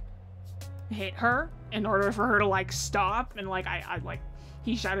to, like, hit her in order for her to, like, stop. And, like,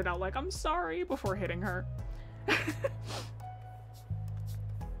 he shouted out, like, I'm sorry, before hitting her.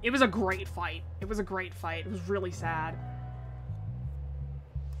 It was a great fight. It was a great fight. It was really sad.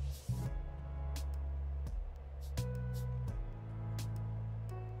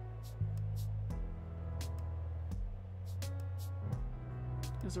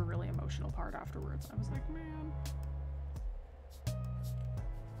 It was a really emotional part afterwards. I was like, man.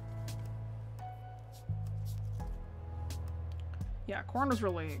 Yeah, Corn was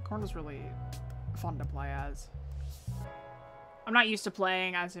really fun to play as. I'm not used to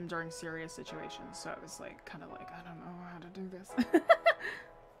playing as him during serious situations, so it was like kind of like, I don't know how to do this.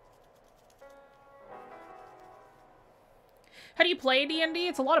 How do you play D&D?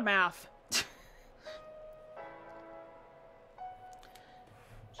 It's a lot of math.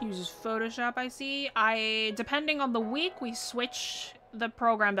 She uses Photoshop, I see. Depending on the week, we switch the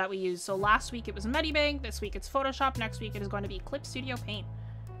program that we use. So last week it was Medibank, this week it's Photoshop, next week it is going to be Clip Studio Paint.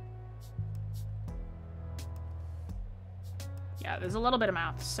 Yeah, there's a little bit of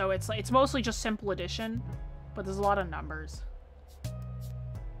math. So it's mostly just simple addition, but there's a lot of numbers. I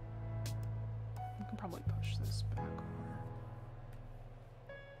can probably push this back over.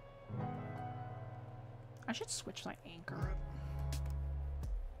 I should switch my anchor up.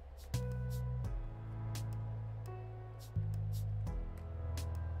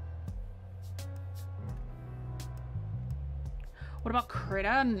 What about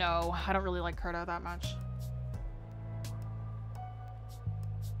Krita? No, I don't really like Krita that much.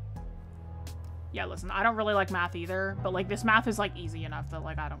 Yeah, listen, I don't really like math either, but like this math is like easy enough that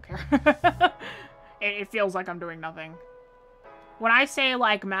like I don't care. It feels like I'm doing nothing. When I say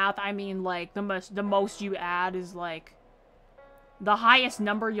like math, I mean like the most you add is like the highest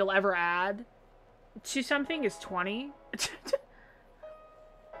number you'll ever add to something is 20. Because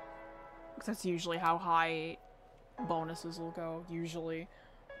that's usually how high bonuses will go, usually.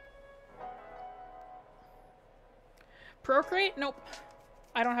 Procreate? Nope.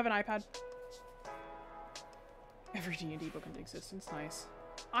 I don't have an iPad. Every D&D book into existence. Nice.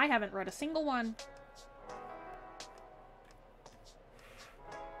 I haven't read a single one.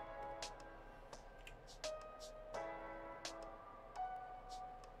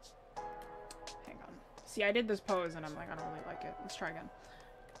 Hang on. See, I did this pose and I'm like, I don't really like it. Let's try again.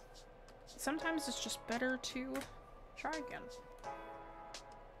 Sometimes it's just better to try again.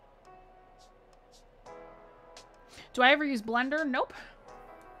 Do I ever use Blender? Nope.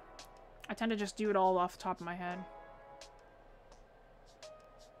 I tend to just do it all off the top of my head.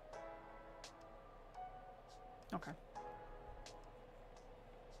 Okay.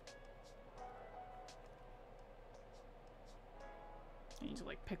 I need to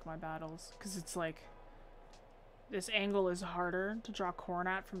like pick my battles because it's like this angle is harder to draw corn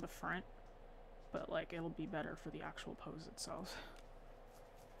at from the front, but like it'll be better for the actual pose itself.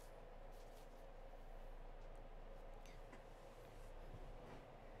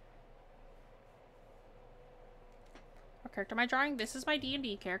 What character am I drawing? This is my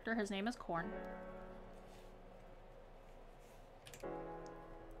D&D character. His name is Corn.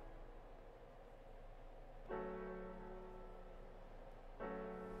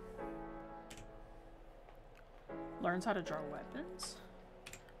 Learns how to draw weapons.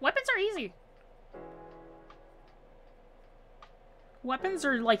 Weapons are easy. Weapons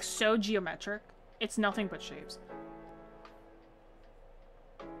are like so geometric. It's nothing but shapes.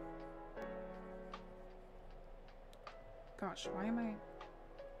 Gosh, why am I...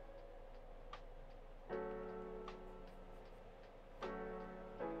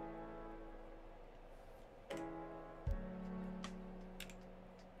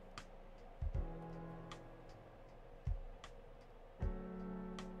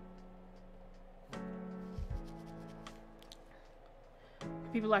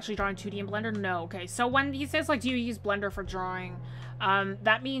 People actually drawing 2D in Blender? No. Okay, so when he says, like, do you use Blender for drawing,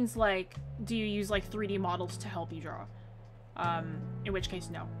 that means, like, do you use, like, 3D models to help you draw? In which case,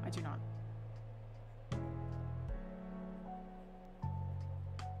 no, I do not.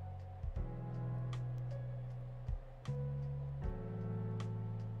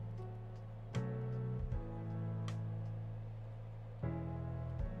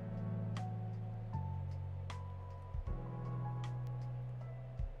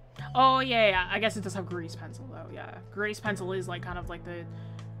 Oh, yeah, I guess it does have grease pencil, though, yeah. Grease pencil is, like, kind of like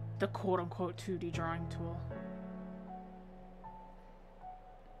the quote-unquote 2D drawing tool.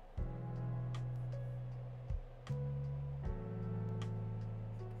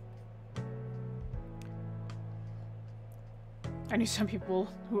 I knew some people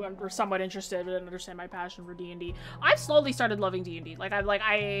who were somewhat interested and didn't understand my passion for D&D. I've slowly started loving D&D. I've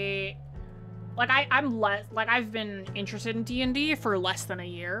been interested in D&D for less than a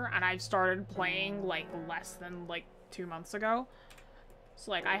year, and I've started playing, like, less than, like, 2 months ago.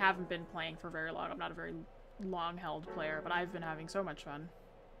 So, like, I haven't been playing for very long. I'm not a very long-held player, but I've been having so much fun.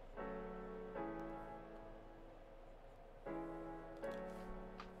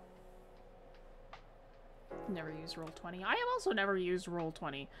 Never used Roll20. I have also never used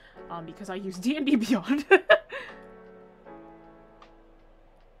Roll20, because I use D&D Beyond.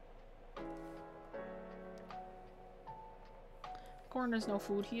 Corn is no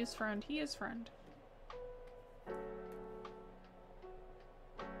food. He is friend. He is friend.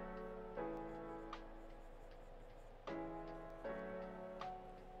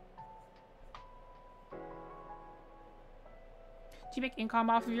 you make income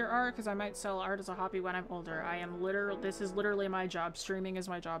off of your art? Because I might sell art as a hobby when I'm older. This is literally my job. Streaming is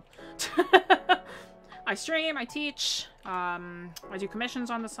my job. I stream, I teach, I do commissions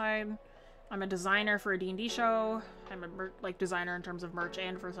on the side. I'm a designer for a D&D show. I'm a designer in terms of merch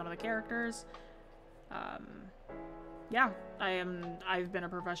and for some of the characters. Yeah, I've been a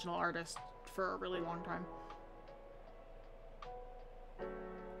professional artist for a really long time.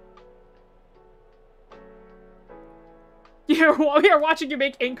 Yeah, we are watching you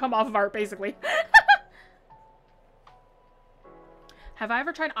make income off of art, basically. Have I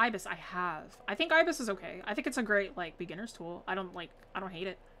ever tried Ibis? I have. I think Ibis is okay. I think it's a great, like, beginner's tool. I don't hate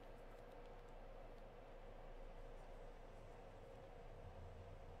it.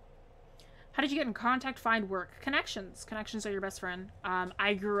 How did you get in contact, find work? Connections. Connections are your best friend.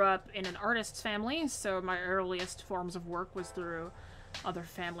 I grew up in an artist's family, so my earliest forms of work was through other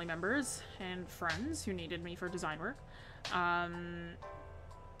family members and friends who needed me for design work.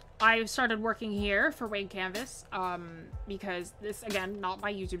 I started working here for Wayne Canvas, because this, again, not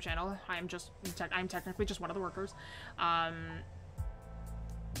my YouTube channel. I'm technically just one of the workers.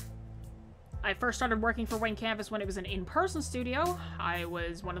 I first started working for Wayne Canvas when it was an in-person studio. I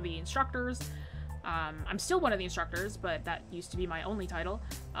was one of the instructors. I'm still one of the instructors, but that used to be my only title,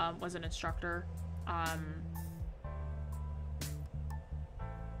 was an instructor.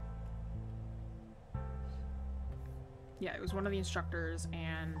 Yeah, it was one of the instructors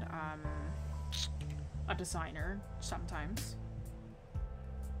and a designer sometimes.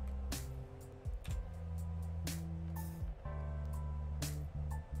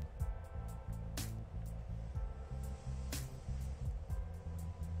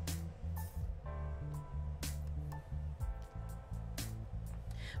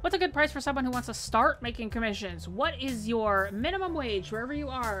 What's a good price for someone who wants to start making commissions? What is your minimum wage wherever you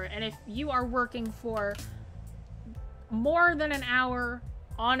are? And if you are working for more than an hour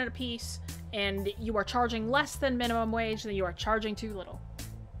on a piece and you are charging less than minimum wage, then you are charging too little.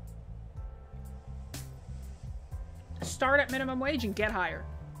 Start at minimum wage and get higher.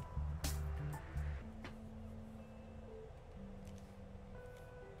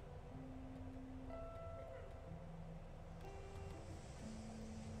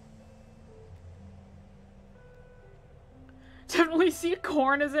 Definitely see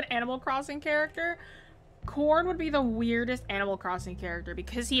Corn as an Animal Crossing character. Corn would be the weirdest Animal Crossing character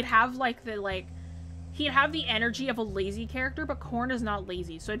because he'd have he'd have the energy of a lazy character, but Corn is not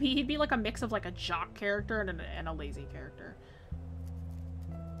lazy. So he'd be like a mix of like a jock character and a lazy character.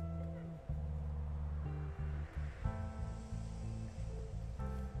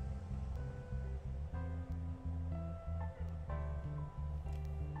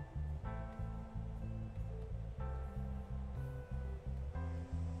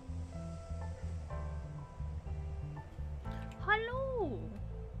 Hello.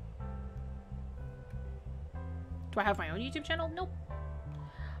 Do I have my own YouTube channel? Nope.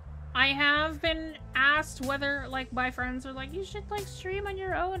 I have been asked whether, like, my friends are like, you should, like, stream on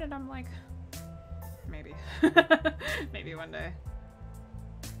your own, and I'm like, maybe. Maybe one day.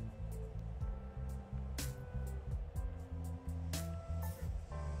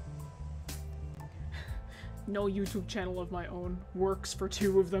 No YouTube channel of my own. Works for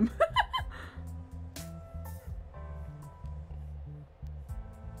 2 of them.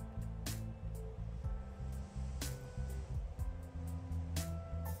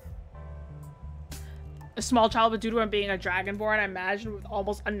 A small child, but due to him being a dragonborn, I imagine with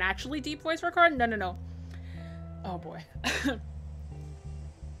almost unnaturally deep voice record. No, no, no. Oh boy.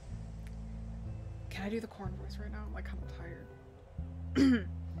 Can I do the Corn voice right now? I'm like kind of tired.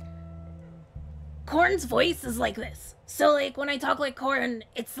 Corn's voice is like this. So like when I talk like Corn,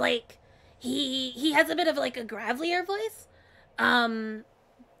 it's like he has a bit of like a gravelier voice.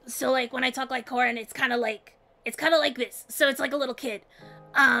 So like when I talk like Corn, it's kind of like this. So it's like a little kid.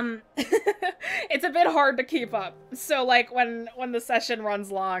 It's a bit hard to keep up. So like when the session runs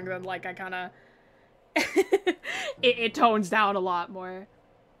long, then like I kind of it tones down a lot more.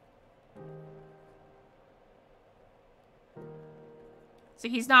 So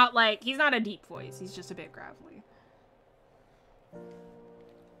he's not a deep voice. He's just a bit gravelly.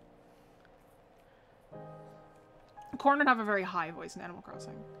 Corn would have a very high voice in Animal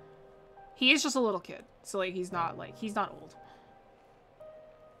Crossing. He is just a little kid. So like he's not old.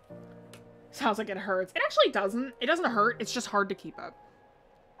 Sounds like it hurts. It actually doesn't. It doesn't hurt. It's just hard to keep up.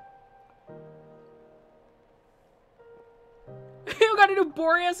 You gotta do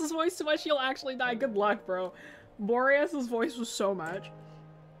Boreas's voice too much, you'll actually die. Good luck, bro. Boreas's voice was so much.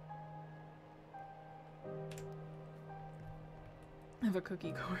 I have a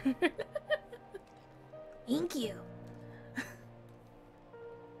cookie Corn. Thank you.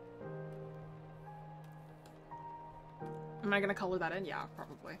 Am I gonna color that in? Yeah,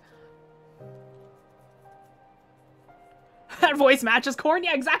 probably. That voice matches Corn?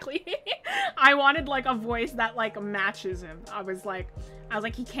 Yeah, exactly. I wanted, like, a voice that, like, matches him. I was like,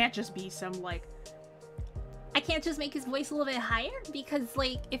 he can't just be some, like... I can't just make his voice a little bit higher, because,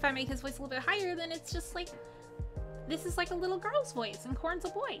 like, if I make his voice a little bit higher, then it's just, like... This is, like, a little girl's voice, and Corn's a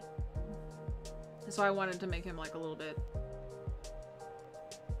boy. So I wanted to make him, like, a little bit...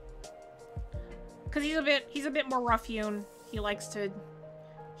 Because he's a bit more rough-hewn. He likes to...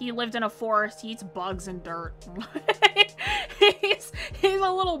 He lived in a forest. He eats bugs and dirt. he's a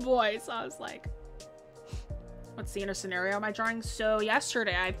little boy, so I was like... What scene or scenario am I drawing? So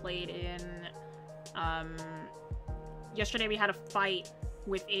yesterday I played in... Yesterday we had a fight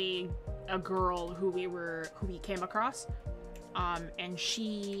with a girl who we came across. And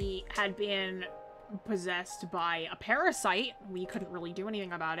she had been possessed by a parasite. We couldn't really do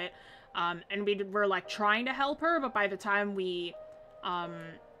anything about it. And we were, like, trying to help her, but by the time we,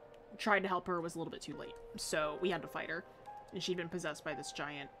 tried to help her, it was a little bit too late. So we had to fight her. And she'd been possessed by this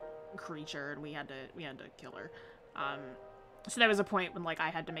giant creature, and we had to kill her. So there was a point when, like,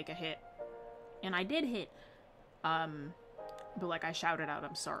 I had to make a hit. And I did hit. But, like, I shouted out,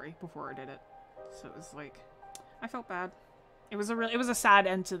 "I'm sorry," before I did it. So it was, like, I felt bad. It was a sad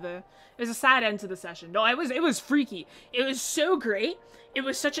end to the session. No, it was freaky. It was so great. It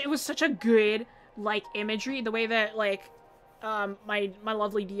was such a good, like, imagery. The way that, like, my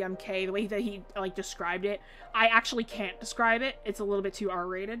lovely DMK, the way that he, like, described it. I actually can't describe it. It's a little bit too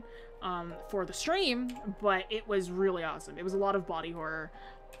R-rated, for the stream, but it was really awesome. It was a lot of body horror.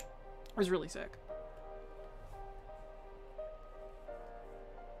 It was really sick.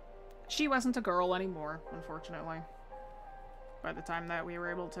 She wasn't a girl anymore, unfortunately. By the time that we were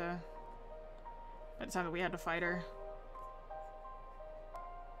able to... By the time that we had to fight her.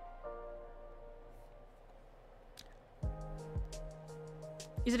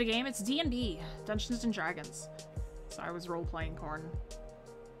 Is it a game? It's D&D. Dungeons and Dragons. So I was role-playing Corn.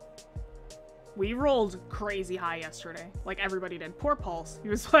 We rolled crazy high yesterday. Like, everybody did. Poor Pulse. He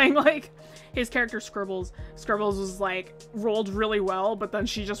was playing, like, his character Scribbles. Scribbles was, like, rolled really well, but then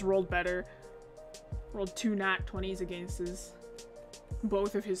she just rolled better. Rolled 2 nat 20s against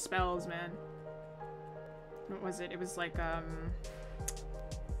both of his spells, man. What was it? It was, like,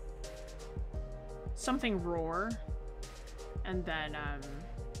 something Roar. And then,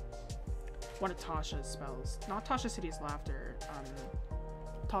 one of Tasha's spells. Not Tasha's Hideous Laughter.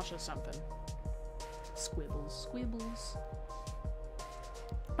 Tasha's something. Squibbles.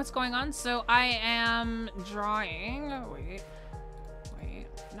 What's going on? So I am drawing... Wait.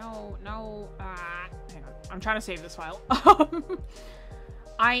 No. Hang on. I'm trying to save this file.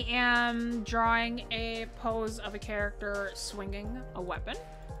 I am drawing a pose of a character swinging a weapon.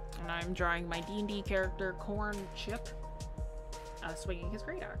 And I'm drawing my D&D character, Corn Chip, swinging his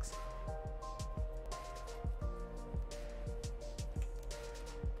great axe.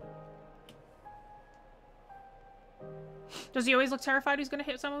 Does he always look terrified he's gonna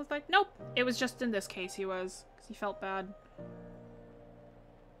hit someone with, like, nope. It was just in this case he was, because he felt bad.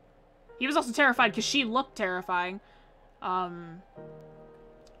 He was also terrified because she looked terrifying, when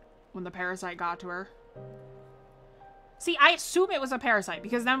the parasite got to her. See, I assume it was a parasite,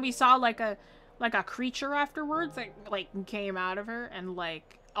 because then we saw, like a creature afterwards that, like, came out of her and,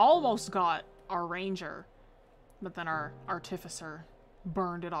 like, almost got our ranger. But then our artificer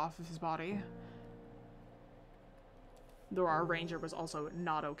burned it off of his body. Though our ranger was also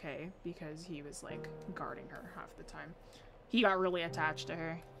not okay, because he was, like, guarding her half the time. He got really attached to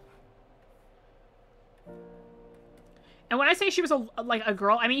her. And when I say she was a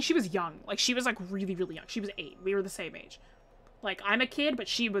girl, I mean she was young. Like, she was, like, really, really young. She was 8. We were the same age. Like, I'm a kid, but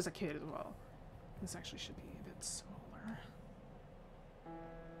she was a kid as well. This actually should be a bit smaller.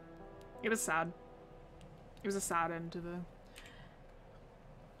 It was sad. It was a sad end to the...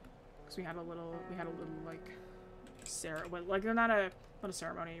 Because we had a little, like... like, not a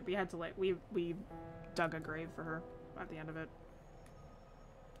ceremony. We had to, like, we dug a grave for her at the end of it.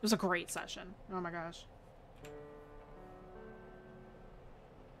 It was a great session. Oh my gosh.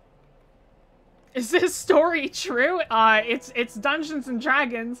 Is this story true? It's Dungeons and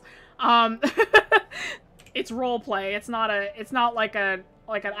Dragons. It's role play. It's not like an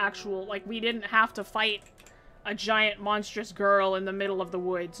actual, like, we didn't have to fight a giant monstrous girl in the middle of the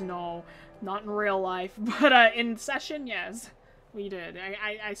woods. No, not in real life. But in session, yes, we did.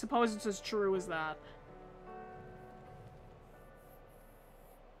 I suppose it's as true as that.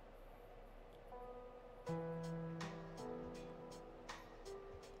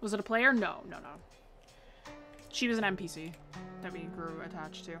 Was it a player? No. She was an NPC that we grew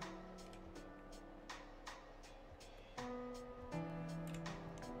attached to.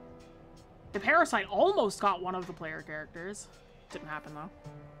 The parasite almost got one of the player characters. Didn't happen, though.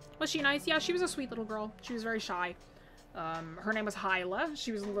 Was she nice? Yeah, she was a sweet little girl. She was very shy. Her name was Hyla.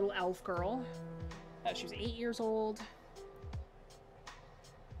 She was a little elf girl. She was 8 years old.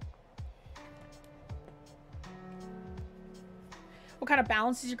 What kind of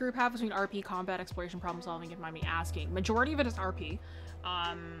balance does your group have between RP, combat, exploration, problem solving, if you mind me asking? Majority of it is RP.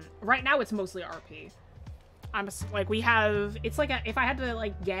 Right now it's mostly RP. Like, we have, it's like a, if I had to,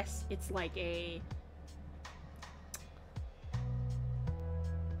 like, guess, it's like a,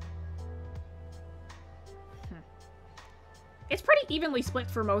 it's pretty evenly split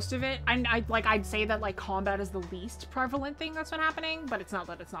for most of it. I'd say that, like, combat is the least prevalent thing that's been happening, but it's not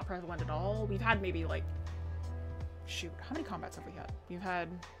that it's not prevalent at all. We've had maybe, like, shoot, how many combats have we had? We've had,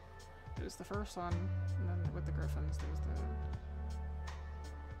 it was the first one, and then with the Griffins, there was the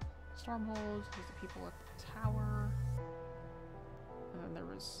Stormhold, there's the people at the tower, and then there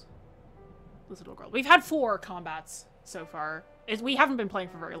was this little girl. We've had 4 combats so far. We haven't been playing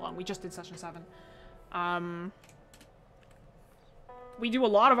for very long. We just did session 7. We do a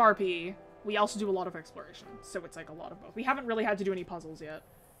lot of RP. We also do a lot of exploration, so it's like a lot of both. We haven't really had to do any puzzles yet.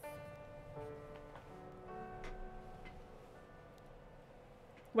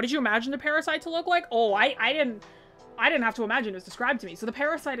 What did you imagine the parasite to look like? Oh, I didn't have to imagine. It was described to me. So the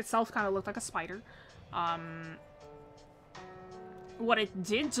parasite itself kind of looked like a spider. What it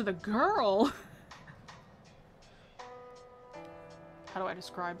did to the girl... How do I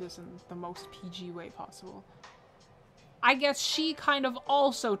describe this in the most PG way possible? I guess she kind of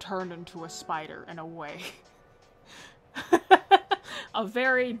also turned into a spider in a way. A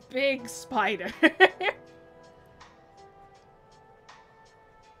very big spider.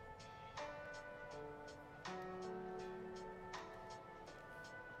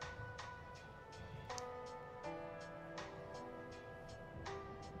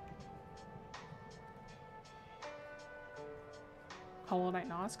 Hollow Knight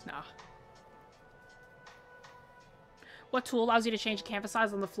Nosk? Nah. What tool allows you to change canvas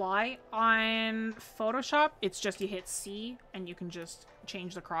size on the fly? On Photoshop, it's just you hit C and you can just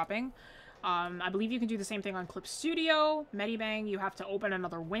change the cropping. I believe you can do the same thing on Clip Studio. Medibang, you have to open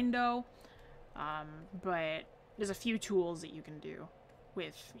another window. But there's a few tools that you can do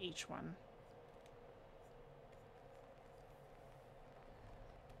with each one.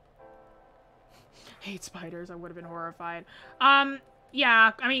 Hate spiders, I would have been horrified.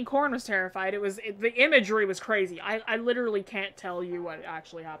 Yeah, I mean, Corn was terrified. The imagery was crazy. I literally can't tell you what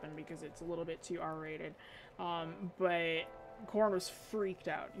actually happened because it's a little bit too R-rated. But Corn was freaked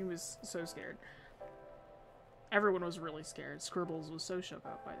out. He was so scared. Everyone was really scared. Scribbles was so shook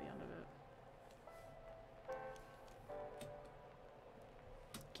up by the end of it.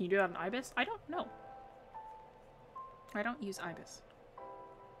 Can you do that in Ibis? I don't know. I don't use Ibis.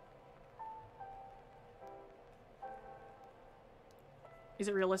 Is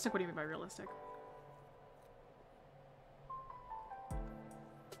it realistic? What do you mean by realistic?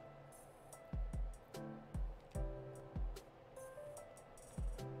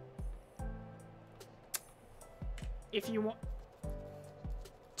 If you want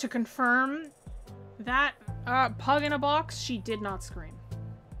to confirm that Pug in a Box, she did not scream.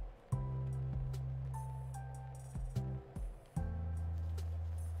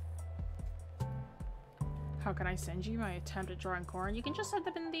 How can I send you my attempt at drawing Corn? You can just send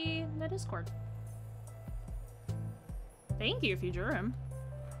them in the Discord. Thank you if you drew him.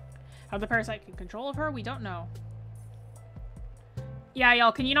 How the parasite can control of her? We don't know. Yeah,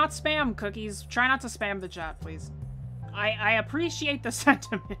 y'all, can you not spam cookies? Try not to spam the chat, please. I appreciate the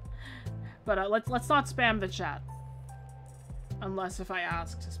sentiment, but let's not spam the chat. Unless if I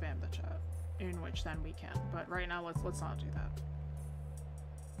ask to spam the chat, in which then we can. But right now, let's not do that.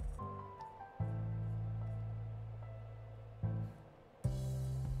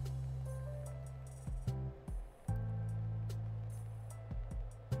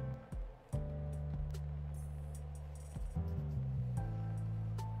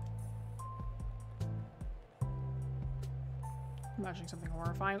 Imagining something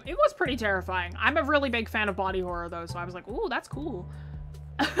horrifying. It was pretty terrifying. I'm a really big fan of body horror though, so I was like, ooh, that's cool.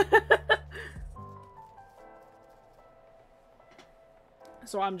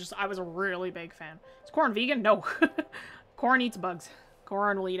 So I was a really big fan. Is Corn vegan? No. Corn eats bugs.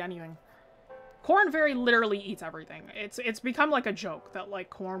 Corn will eat anything. Corn very literally eats everything. It's become like a joke that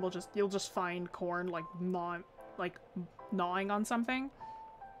like Corn will you'll just find Corn like gnawing on something.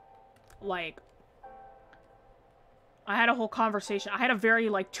 Like, I had a whole conversation. I had a very,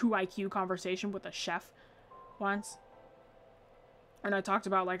 like, 2 IQ conversation with a chef once. And I talked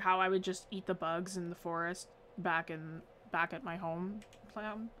about, like, how I would just eat the bugs in the forest back at my home.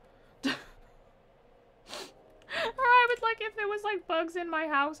 if there was like bugs in my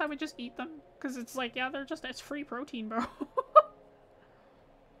house, I would just eat them. Because it's like, yeah, it's free protein, bro.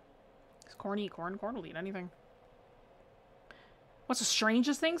 It's corn eat corn. Corn will eat anything. What's the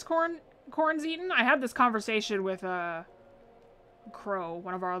strangest things corn's eaten? I had this conversation with Crow,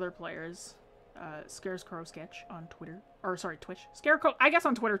 one of our other players. Scarecrow Sketch on Twitter. Or sorry, Twitch. Scarecrow, I guess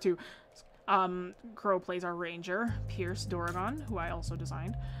on Twitter too. Crow plays our ranger, Pierce Doragon, who I also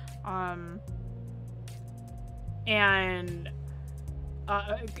designed. And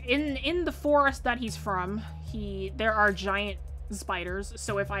in the forest that he's from, there are giant spiders,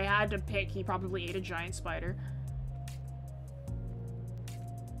 so if I had to pick, he probably ate a giant spider.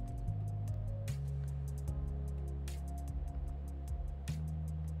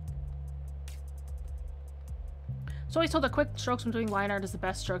 So always told that quick strokes when doing line art is the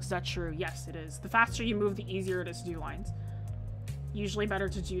best strokes. Is that true? Yes, it is. The faster you move, the easier it is to do lines. Usually better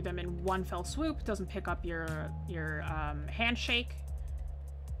to do them in one fell swoop. Doesn't pick up your handshake.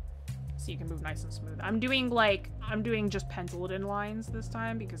 So you can move nice and smooth. I'm doing just penciled in lines this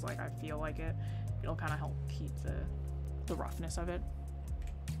time because like I feel like it'll kind of help keep the roughness of it.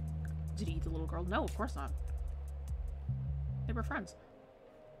 Did he eat the little girl? No, of course not. They were friends.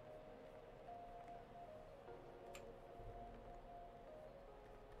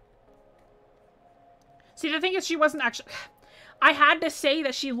 See, the thing is, she wasn't actually... I had to say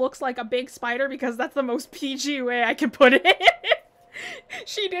that she looks like a big spider because that's the most PG way I can put it.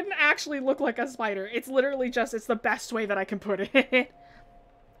 She didn't actually look like a spider. It's literally just, it's the best way that I can put it.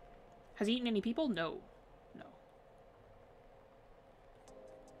 Has he eaten any people? No. No.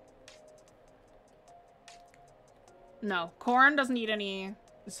 No. Corn doesn't eat any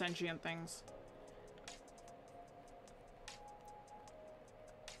sentient things.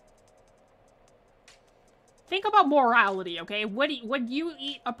 Think about morality, okay? Would you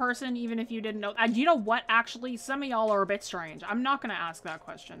eat a person even if you didn't know? And you know what? Actually, some of y'all are a bit strange. I'm not gonna ask that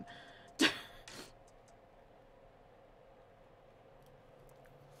question.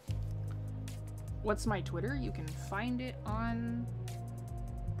 What's my Twitter? You can find it on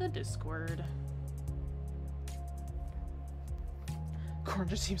the Discord. Corn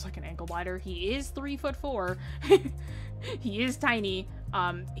just seems like an ankle biter. He is 3'4". He is tiny.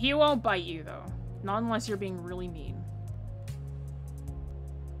 He won't bite you though. Not unless you're being really mean.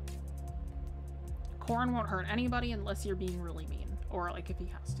 Corn won't hurt anybody unless you're being really mean. Or, like, if he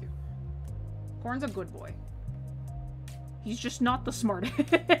has to. Corn's a good boy. He's just not the smartest.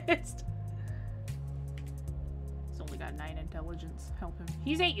 He's only got 9 intelligence. Help him.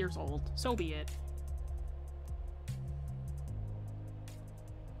 He's 8 years old. So be it.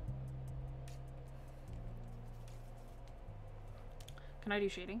 Can I do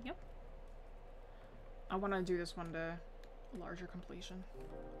shading? Yep. I want to do this one to larger completion.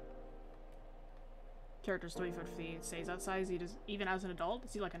 Character's 3 foot feet. Stays that size even as an adult.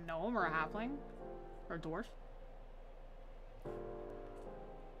 Is he like a gnome or a halfling? Or a dwarf?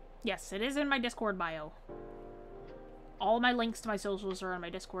 Yes, it is in my Discord bio. All my links to my socials are in my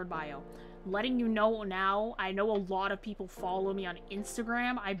Discord bio. Letting you know now, I know a lot of people follow me on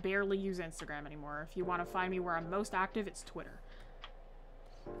Instagram. I barely use Instagram anymore. If you want to find me where I'm most active, it's Twitter.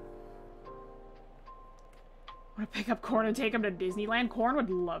 Want to pick up Corn and take him to Disneyland? Corn would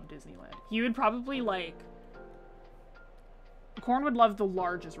love Disneyland. He would probably, like... Corn would love the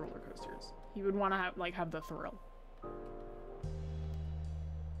largest roller coasters. He would want to have the thrill.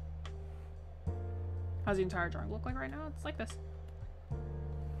 How's the entire drawing look like right now? It's like this.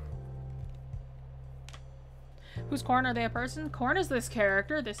 Who's Corn? Are they a person? Corn is this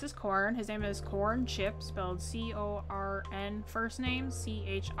character. This is Corn. His name is Corn Chip, spelled C-O-R-N. First name,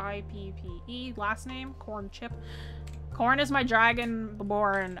 C-H-I-P-P-E. Last name, Corn Chip. Corn is my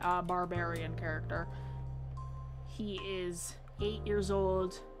Dragonborn barbarian character. He is 8 years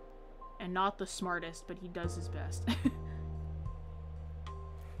old and not the smartest, but he does his best.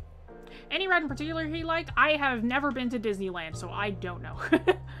 Any ride in particular he liked? I have never been to Disneyland, so I don't know.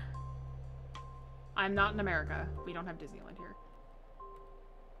 I'm not in America. We don't have Disneyland here.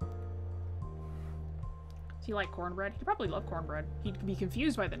 Does he like cornbread? He'd probably love cornbread. He'd be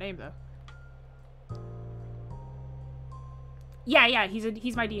confused by the name, though. Yeah,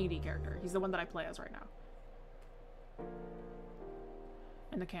 he's my D&D character. He's the one that I play as right now.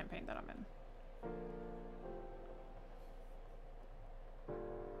 In the campaign that I'm in.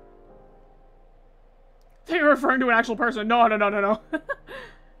 They're referring to an actual person. No.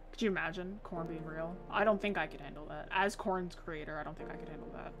 Could you imagine Corn being real? I don't think I could handle that. As Corn's creator, I don't think I could handle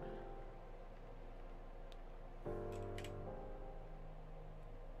that.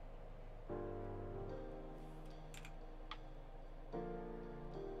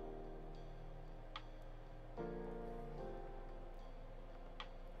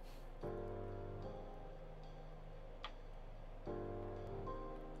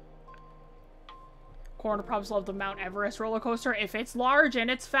 Corn would probably love the Mount Everest roller coaster. If it's large and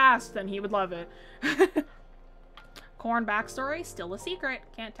it's fast, then he would love it. Corn backstory, still a secret.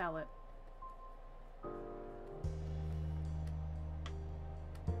 Can't tell it.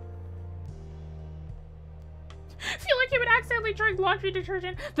 I feel like he would accidentally drink laundry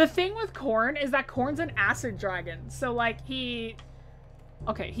detergent. The thing with Corn is that Corn's an acid dragon. So, like, he...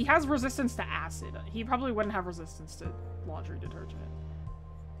 Okay, he has resistance to acid. He probably wouldn't have resistance to laundry detergent.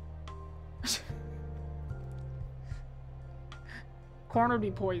 Corn would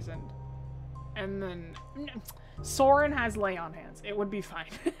be poisoned. And then... Soren has lay on hands. It would be fine.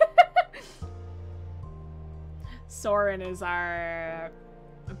 Soren is our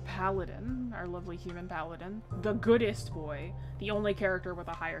paladin. Our lovely human paladin. The goodest boy. The only character with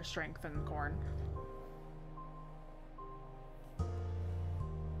a higher strength than Corn.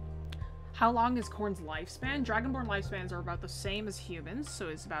 How long is Corn's lifespan? Dragonborn lifespans are about the same as humans, so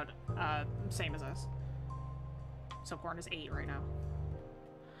it's about same as us. So Corn is 8 right now.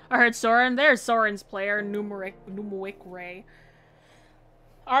 I heard Soren. There's Soren's player, Numeric Ray.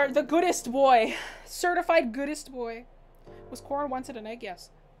 The goodest boy. Certified goodest boy. Was Corn once at an egg? Yes.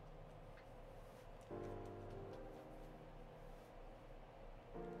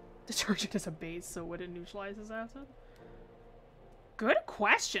 Detergent is a base, so would it neutralize his acid? Good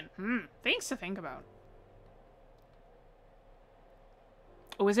question. Things to think about.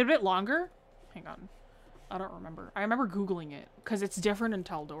 Oh, is it a bit longer? Hang on. I don't remember. I remember Googling it, because it's different in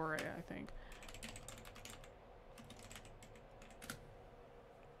Tal'Dorei, I think.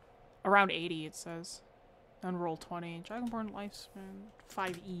 Around 80, it says. On roll 20. Dragonborn lifespan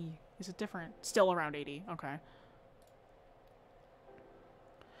 5E. Is it different? Still around 80. Okay.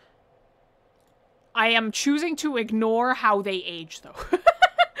 I am choosing to ignore how they age, though.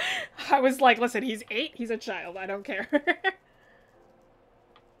 I was like, listen, he's 8. He's a child. I don't care.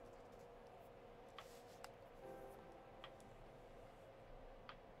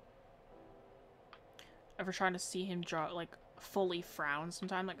 Ever trying to see him draw, like, fully frown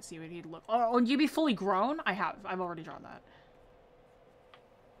sometime? Like, see what he'd look... Oh, you'd be fully grown? I have. I've already drawn that.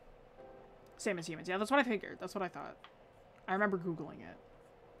 Same as humans. Yeah, that's what I figured. That's what I thought. I remember Googling it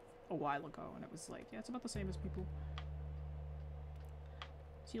a while ago, and it was like, yeah, it's about the same as people.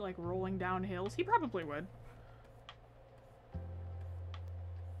 Is he, like, rolling down hills? He probably would.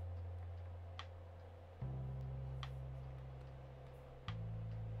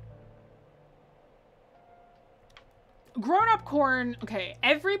 Grown-up Corn, okay,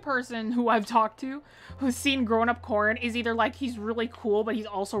 every person who I've talked to who's seen grown-up Corn is either like, he's really cool, but he's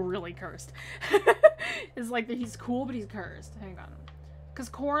also really cursed. It's like that he's cool, but he's cursed. Hang on. Because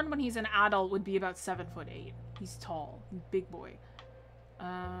Corn, when he's an adult, would be about 7'8". He's tall. Big boy.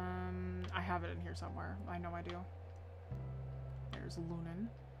 I have it in here somewhere. I know I do. There's Lunan.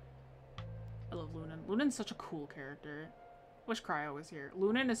 I love Lunan. Lunan's such a cool character. Wish Cryo was here.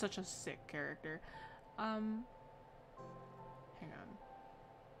 Lunan is such a sick character.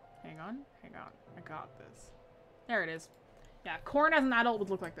 Hang on. I got this. There it is. Yeah, Corn as an adult would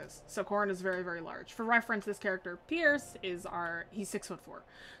look like this. So Corn is very, very large. For reference, this character, Pierce, is he's 6'4".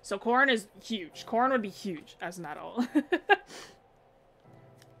 So Corn is huge. Corn would be huge as an adult.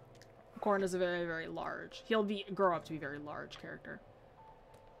 Corn is a very, very large. He'll grow up to be a very large character.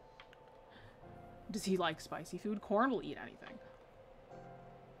 Does he like spicy food? Corn will eat anything.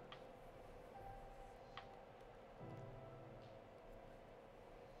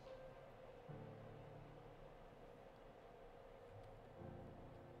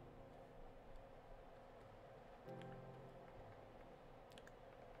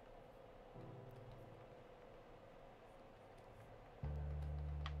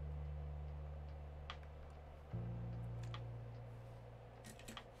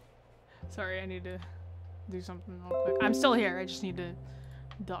 Sorry, I need to do something real quick. I'm still here. I just need to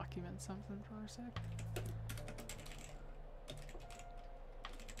document something for a sec.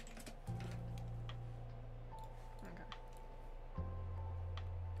 Okay.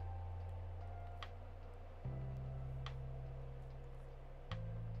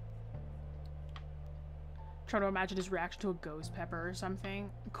 Try to imagine his reaction to a ghost pepper or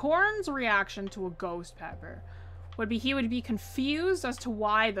something. Corn's reaction to a ghost pepper would be he would be confused as to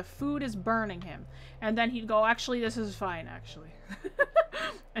why the food is burning him. And then he'd go, actually, this is fine, actually.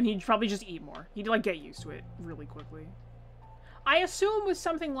 And he'd probably just eat more. He'd, like, get used to it really quickly. I assume with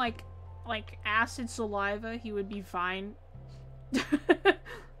something like acid saliva, he would be fine.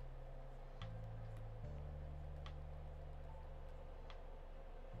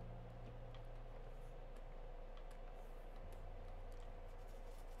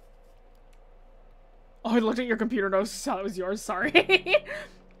 Oh, I looked at your computer notes and saw it was yours. Sorry.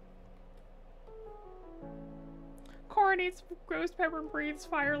 Corn eats ghost pepper, breathes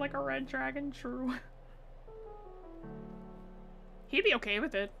fire like a red dragon. True. He'd be okay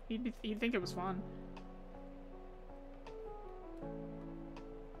with it. He'd think it was fun.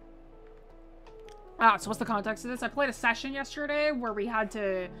 Ah, so what's the context of this? I played a session yesterday where we had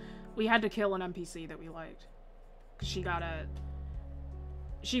to kill an NPC that we liked. Cause she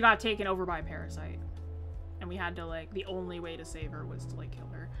got taken over by a parasite. And we had to, like, the only way to save her was to, like, kill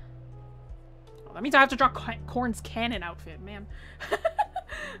her. Oh, that means I have to draw Corn's cannon outfit, man.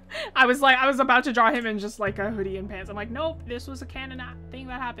 I was about to draw him in just, like, a hoodie and pants. I'm like, nope, this was a canon thing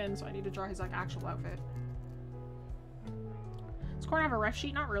that happened, so I need to draw his, like, actual outfit. Does Corn have a ref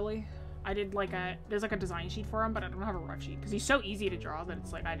sheet? Not really. I did, like, there's, like, a design sheet for him, but I don't have a ref sheet. Because he's so easy to draw that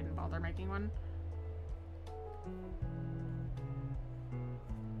it's, like, I didn't bother making one.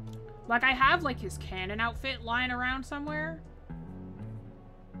 Like, I have, like, his cannon outfit lying around somewhere.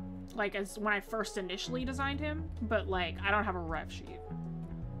 Like, as when I first initially designed him. But, like, I don't have a ref sheet.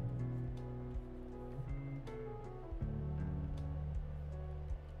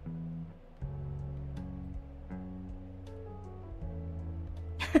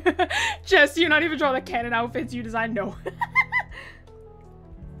 Jess, you not even draw the canon outfits you designed? No.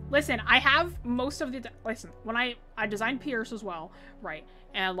 Listen, I have most of the... Listen, when I designed Pierce as well, right?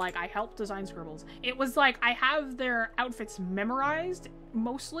 And, like, I helped design Scribbles. It was like, I have their outfits memorized,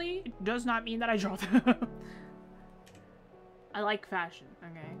 mostly. It does not mean that I draw them. I like fashion,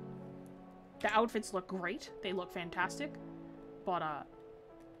 okay? The outfits look great. They look fantastic. But,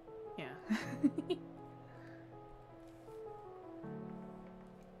 yeah.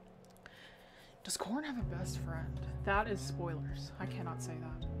 Does Corn have a best friend? That is spoilers. I cannot say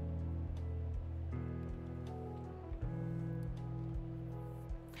that.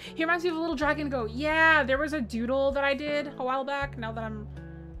 He reminds me of a little dragon go. Yeah, there was a doodle that I did a while back. Now that I'm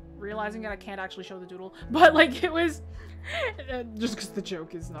realizing it, I can't actually show the doodle. But, like, it was... just because the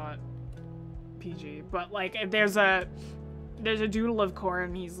joke is not PG. But, like, there's a doodle of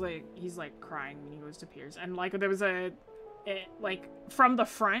Corn. He's like crying when he goes to Pierce. And, like, there was like, from the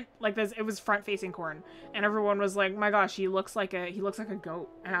front, like, it was front-facing Corn. And everyone was like, my gosh, he looks like a goat.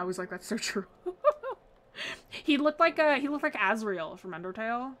 And I was like, that's so true. He looked like Azrael from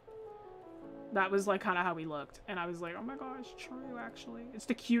Undertale. That was, like, kind of how he looked. And I was like, oh my gosh, true, actually. It's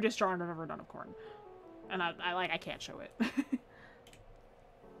the cutest drawing I've ever done of Corn. And I can't show it.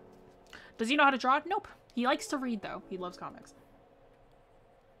 Does he know how to draw? Nope. He likes to read, though. He loves comics.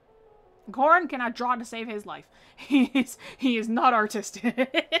 Corn cannot draw to save his life. He is not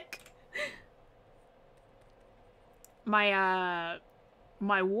artistic. My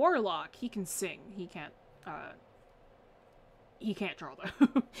warlock, he can sing. He can't draw,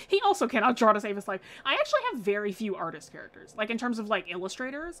 though. He also cannot draw to save his life. I actually have very few artist characters. Like, in terms of, like,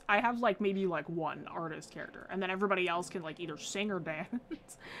 illustrators, I have, like, maybe, like, one artist character. And then everybody else can, like, either sing or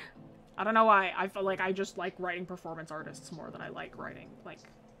dance. I don't know why. I feel like I just like writing performance artists more than I like writing, like,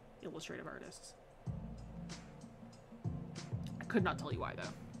 illustrative artists. I could not tell you why,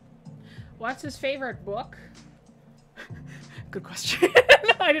 though. What's his favorite book? Good question.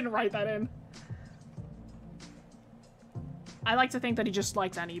 I didn't write that in. I like to think that he just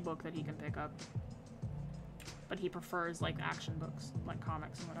likes any book that he can pick up. But he prefers, like, action books, like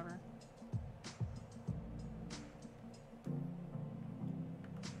comics and whatever.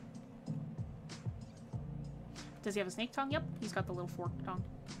 Does he have a snake tongue? Yep, he's got the little forked tongue.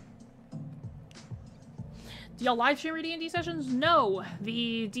 Do y'all live stream your D&D sessions? No.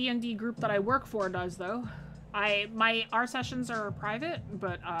 The D&D group that I work for does, though. Our sessions are private,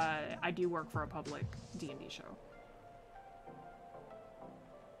 but I do work for a public D&D show.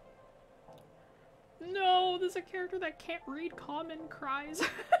 No, there's a character that can't read common cries.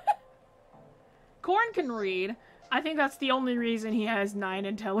 Corn can read. I think that's the only reason he has 9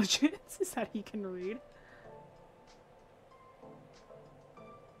 intelligence, is that he can read.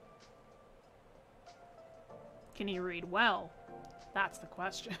 Can he read well? That's the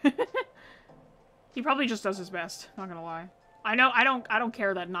question. He probably just does his best, not gonna lie. I don't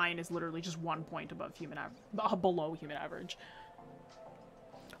care that 9 is literally just 1 point above below human average.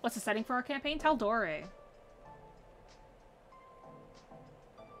 What's the setting for our campaign? Taldore.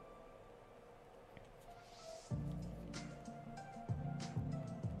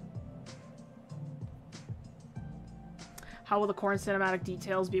 How will the Corn cinematic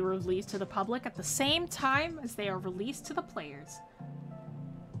details be released to the public at the same time as they are released to the players?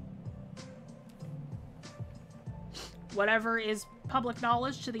 Whatever is public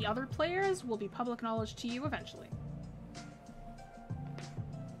knowledge to the other players will be public knowledge to you eventually.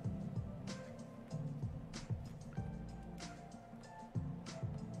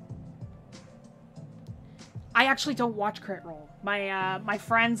 I actually don't watch Crit Roll. My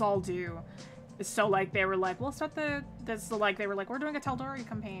friends all do. So like they were like, we'll start they were like, we're doing a Tal'Dorei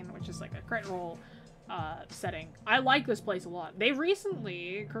campaign, which is like a Crit Roll setting. I like this place a lot. They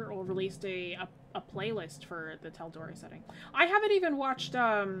recently, Crit Roll released a playlist for the Tal'Dorei setting. I haven't even watched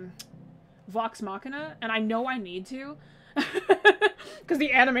Vox Machina, and I know I need to. Because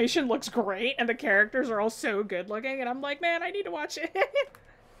the animation looks great and the characters are all so good looking, and I'm like, man, I need to watch it.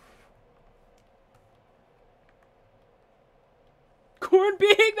 Corn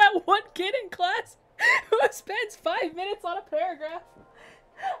being that one kid in class who spends 5 minutes on a paragraph.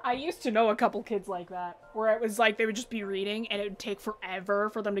 I used to know a couple kids like that, where it was like they would just be reading and it would take forever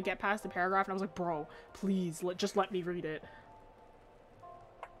for them to get past the paragraph, and I was like, bro, please, just let me read it.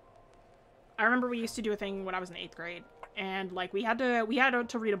 I remember we used to do a thing when I was in 8th grade, and like we had to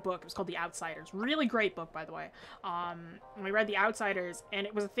read a book. It was called The Outsiders. Really great book, by the way. And we read The Outsiders, and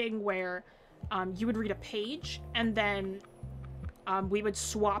it was a thing where you would read a page, and then we would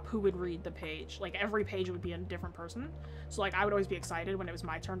swap who would read the page. Like every page would be a different person. So like I would always be excited when it was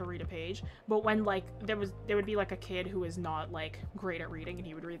my turn to read a page. But when like there would be like a kid who is not like great at reading, and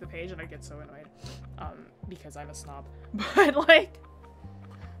he would read the page, and I'd get so annoyed because I'm a snob. But like.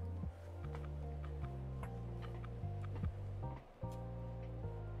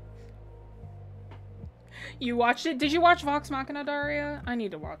 You watched it? Did you watch Vox Machina, Daria? I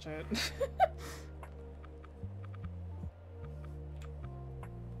need to watch it.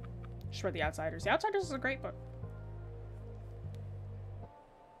 Just read The Outsiders. The Outsiders is a great book.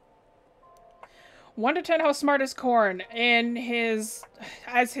 1 to 10, how smart is Corn?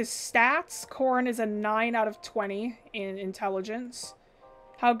 As his stats, Corn is a 9 out of 20 in intelligence.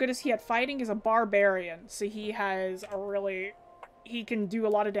 How good is he at fighting? He's a barbarian. So he has he can do a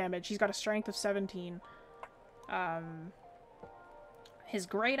lot of damage. He's got a strength of 17. His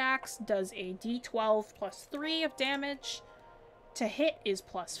Great Axe does a d12 plus 3 of damage. To hit is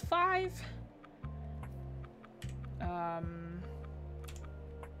plus 5.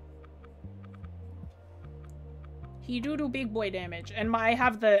 He do big boy damage, and I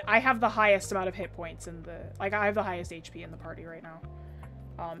have the highest amount of hit points in the I have the highest HP in the party right now.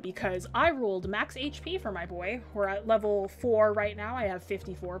 Because I rolled max HP for my boy. We're at level 4 right now. I have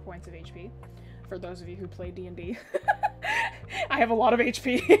 54 points of HP. For those of you who play D&D. I have a lot of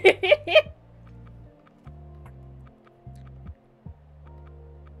HP.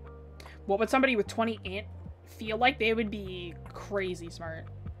 What would somebody with 20 int feel like? They would be crazy smart.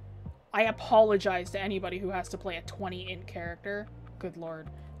 I apologize to anybody who has to play a 20 int character. Good lord.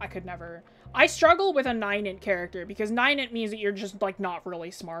 I could never. I struggle with a 9 int character because 9 int means that you're just like not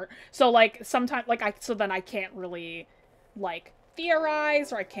really smart. So like sometimes like so then I can't really like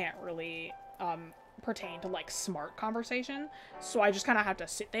theorize, or I can't really pertain to like smart conversation. So I just kind of have to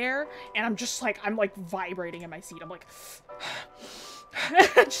sit there, and I'm like vibrating in my seat. I'm like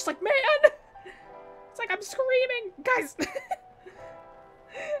just like, man, it's like I'm screaming, guys.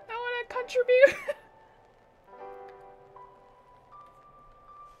 I want to contribute.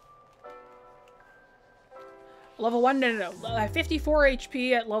 Level 1? No. 54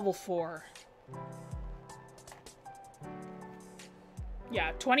 HP at level 4.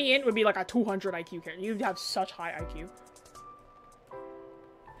 Yeah, 20 int would be like a 200 IQ character. You'd have such high IQ.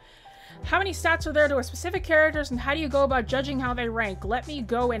 How many stats are there to a specific characters, and how do you go about judging how they rank? Let me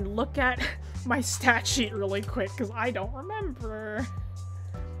go and look at my stat sheet really quick, because I don't remember.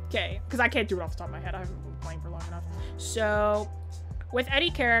 Okay, because I can't do it off the top of my head. I haven't been playing for long enough. So, with any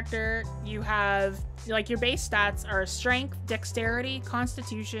character, you have, like, your base stats are strength, dexterity,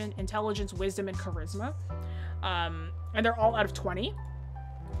 constitution, intelligence, wisdom, and charisma. And they're all out of 20.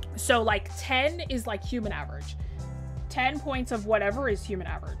 So, like, 10 is, like, human average. 10 points of whatever is human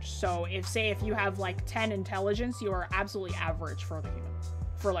average. So, if you have, like, 10 intelligence, you are absolutely average for the human.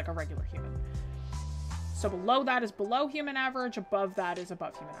 For, like, a regular human. So, below that is below human average, above that is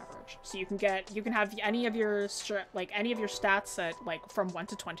above human average. So, you can have any of your stats at, like, from 1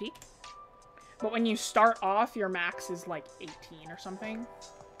 to 20. But when you start off, your max is, like, 18 or something.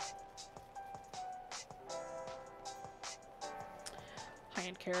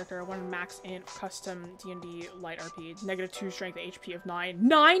 High-end character, 1 max int, custom D&D light RP, -2 strength, HP of 9.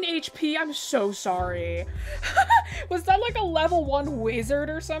 9 HP? I'm so sorry. Was that like a level 1 wizard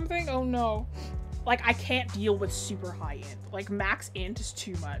or something? Oh no. Like, I can't deal with super high int. Like, max int is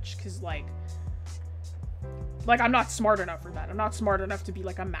too much, because like, I'm not smart enough for that. I'm not smart enough to be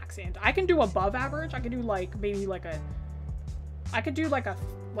like a max int. I can do above average. I can do like, maybe like a, I could do like a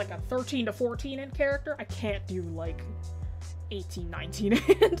 13 to 14 int character. I can't do like 18, 19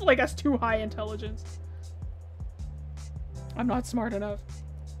 int. Like, that's too high intelligence. I'm not smart enough.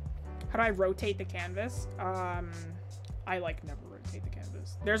 How do I rotate the canvas? I like never rotate the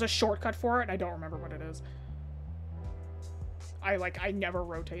canvas. There's a shortcut for it, and I don't remember what it is. I never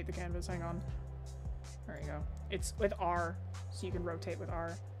rotate the canvas. Hang on. There you go. It's with R, so you can rotate with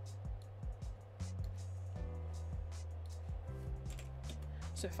R.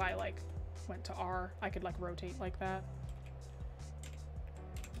 So if I like went to R, I could like rotate like that.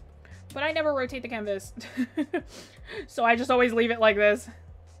 But I never rotate the canvas. So I just always leave it like this.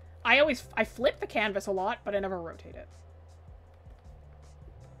 I flip the canvas a lot, but I never rotate it.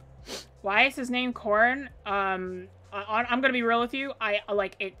 Why is his name Corn? I'm gonna be real with you. I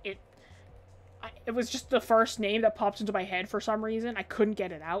like it. It was just the first name that popped into my head for some reason. I couldn't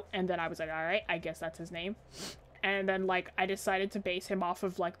get it out, and then I was like, all right, I guess that's his name. And then like I decided to base him off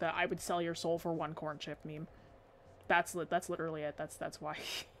of like the "I would sell your soul for one corn chip" meme. That's literally it. That's why.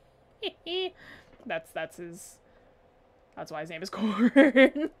 That's why his name is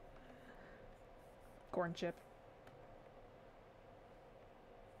Corn. Corn chip.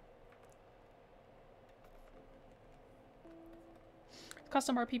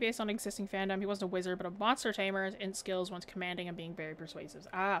 Custom RP based on existing fandom. He wasn't a wizard, but a monster tamer. His int skills, one's commanding and being very persuasive.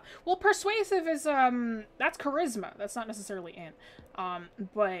 Ah, well, persuasive is that's charisma. That's not necessarily int.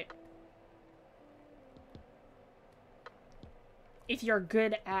 But if you're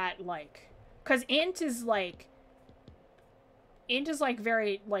good at like, cause int is like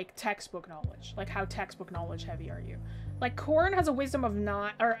very like textbook knowledge. Like how textbook knowledge heavy are you? Like Corn has a wisdom of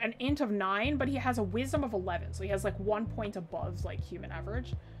 9, or an int of 9, but he has a wisdom of 11, so he has like 1 point above like human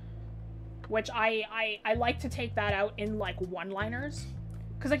average. Which I like to take that out in like one-liners,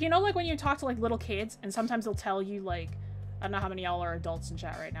 cause like you know like when you talk to like little kids and sometimes they'll tell you like, I don't know how many y'all are adults in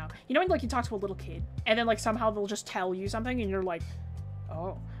chat right now. You know when like you talk to a little kid and then like somehow they'll just tell you something and you're like,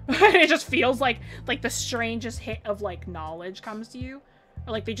 oh. It just feels like the strangest hit of like knowledge comes to you.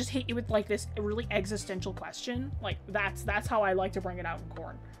 Or like they just hit you with like this really existential question. Like that's how I like to bring it out in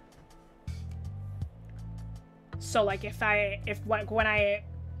Corn. So like when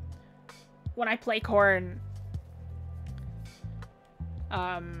I play Corn,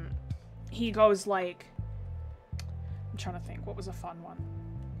 he goes like, I'm trying to think, what was a fun one?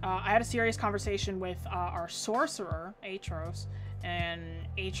 I had a serious conversation with our sorcerer, Atros, and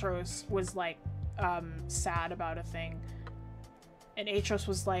Atros was like sad about a thing. And Atros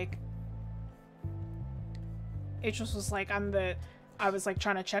was like, I was like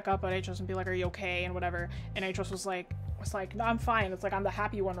trying to check up on Atros and be like, are you okay? And whatever. And Atros was like, no, I'm fine. It's like, I'm the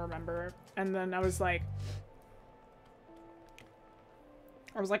happy one, remember? And then I was like,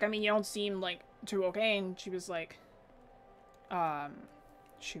 I mean, you don't seem like too okay. And she was like,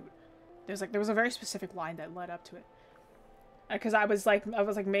 shoot. There was a very specific line that led up to it. Because I was like,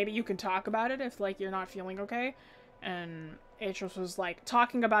 maybe you can talk about it if like you're not feeling okay. And Atros was like,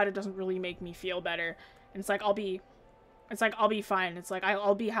 talking about it doesn't really make me feel better. And it's like, I'll be fine. It's like,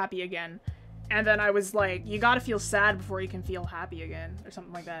 I'll be happy again. And then I was like, you gotta feel sad before you can feel happy again. Or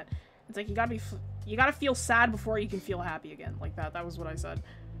something like that. It's like, you gotta feel sad before you can feel happy again. Like that. That was what I said.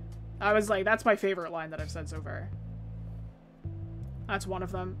 I was like, that's my favorite line that I've said so far. That's one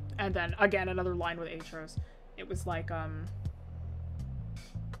of them. And then, again, another line with Atros. It was like,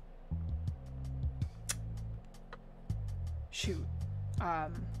 shoot.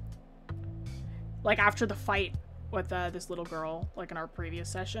 Like, after the fight with this little girl, like, in our previous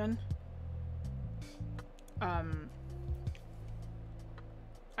session, I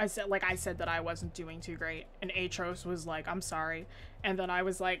said that I wasn't doing too great, and Atros was like, I'm sorry. And then I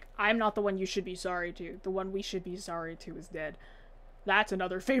was like, I'm not the one you should be sorry to. The one we should be sorry to is dead. That's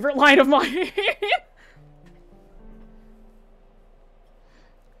another favorite line of mine.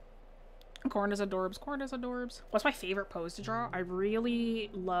 Corn is adorbs. Corn is adorbs. What's my favorite pose to draw? I really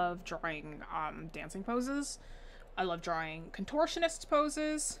love drawing dancing poses. I love drawing contortionist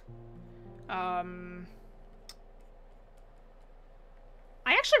poses. I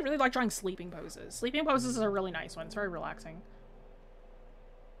actually really like drawing sleeping poses. Sleeping poses is a really nice one. It's very relaxing.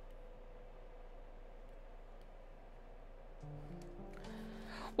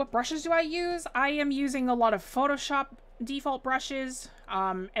 What brushes do I use? I am using a lot of Photoshop default brushes,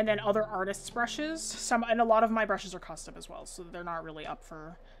 and then other artists' brushes. And a lot of my brushes are custom as well, so they're not really up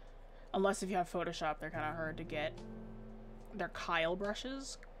for... Unless if you have Photoshop, they're kind of hard to get. They're Kyle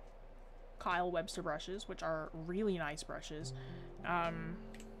brushes. Kyle Webster brushes, which are really nice brushes.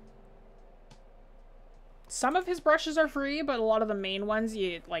 Some of his brushes are free, but a lot of the main ones,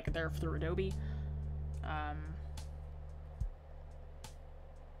 they're through Adobe.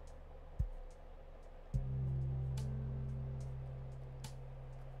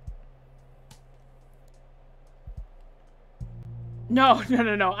 No, no,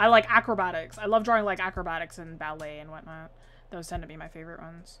 no, no. I like acrobatics. I love drawing like acrobatics and ballet and whatnot. Those tend to be my favorite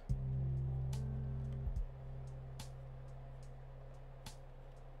ones.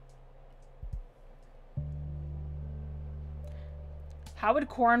 How would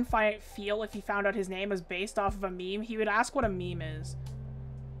Corn feel if he found out his name was based off of a meme? He would ask what a meme is.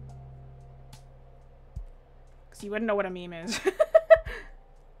 Because he wouldn't know what a meme is.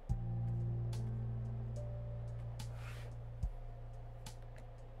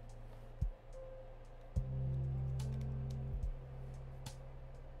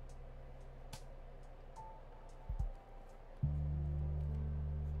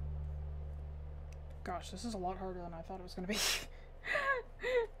 Gosh, this is a lot harder than I thought it was going to be.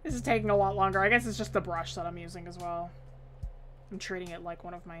 This is taking a lot longer. I guess it's just the brush that I'm using as well. I'm treating it like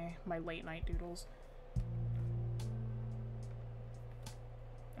one of my late night doodles.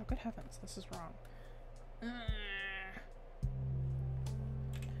 Oh, good heavens. This is wrong.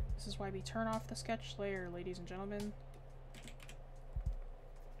 This is why we turn off the sketch layer, ladies and gentlemen.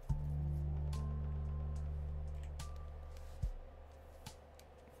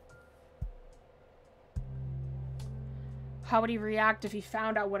 How would he react if he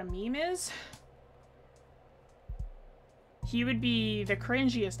found out what a meme is? He would be the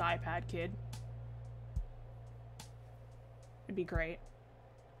cringiest iPad kid. It'd be great.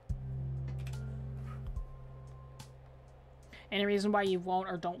 Any reason why you won't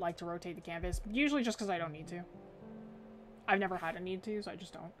or don't like to rotate the canvas? Usually just because I don't need to. I've never had a need to, so I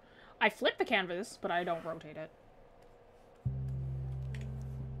just don't. I flip the canvas, but I don't rotate it.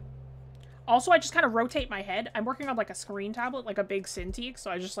 Also, I just kind of rotate my head. I'm working on like a screen tablet, like a big Cintiq,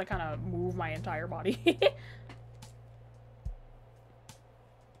 so I just like kind of move my entire body.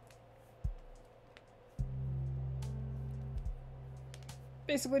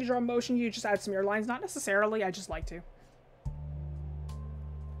 Basically, to draw motion, you just add smear lines. Not necessarily, I just like to.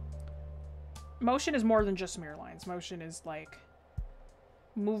 Motion is more than just smear lines. Motion is like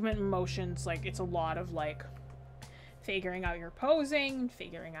movement and motions. Like it's a lot of like figuring out your posing,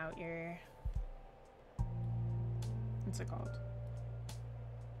 figuring out your, what's it called?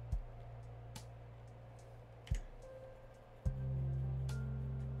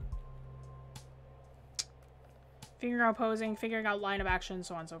 Figuring out posing, figuring out line of action,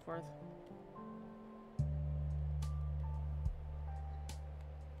 so on and so forth.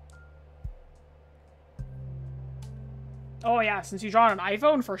 Oh yeah, since you draw on an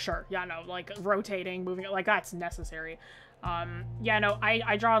iPhone, for sure. Yeah, no, like rotating, moving it, like that's necessary. Yeah, no,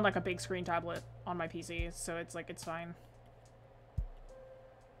 I draw on like a big screen tablet on my PC, so it's like, it's fine.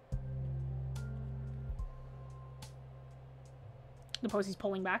 The pose he's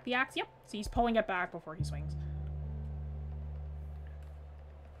pulling back the axe? Yep. So he's pulling it back before he swings.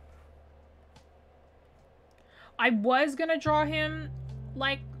 I was gonna draw him,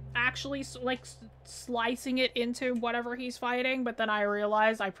 like, actually, like, slicing it into whatever he's fighting, but then I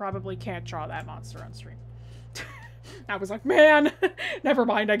realized I probably can't draw that monster on stream. I was like, man, never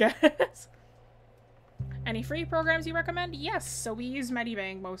mind, I guess. Any free programs you recommend? Yes, so we use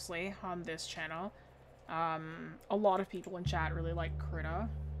Medibang mostly on this channel. A lot of people in chat really like Krita.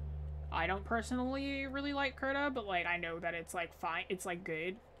 I don't personally really like Krita, but, like, I know that it's, like, fine. It's, like,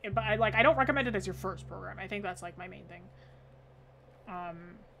 good. But, I don't recommend it as your first program. I think that's, like, my main thing.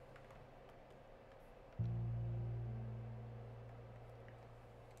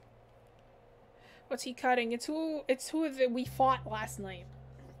 What's he cutting? It's who we fought last night.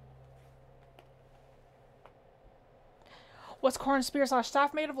 What's Corn Spear /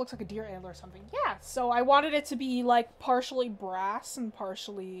 staff made of? Looks like a deer antler or something. Yeah, so I wanted it to be, like, partially brass and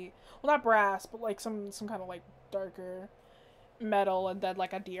partially... Well, not brass, but, like, some kind of, like, darker metal and then,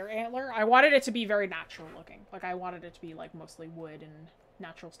 like, a deer antler. I wanted it to be very natural looking. Like, I wanted it to be, like, mostly wood and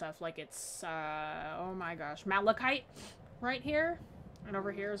natural stuff. Like, it's, oh my gosh, malachite right here and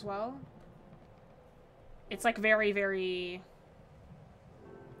over here as well. It's, like, very, very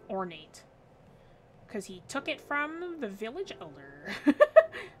ornate. Because he took it from the village elder.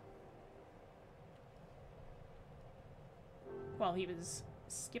 While he was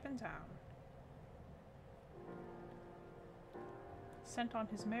skipping town. Sent on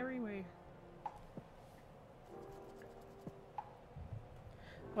his merry way.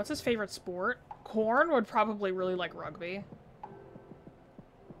 What's his favorite sport? Corn would probably really like rugby.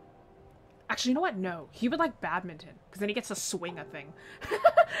 Actually, you know what? No. He would like badminton. Because then he gets to swing a thing.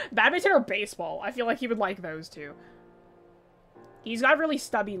 Badminton or baseball. I feel like he would like those two. He's got really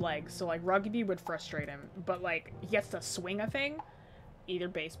stubby legs, so like rugby would frustrate him. But like, he gets to swing a thing. Either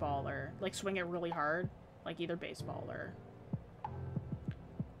baseball or like swing it really hard. Like either baseball or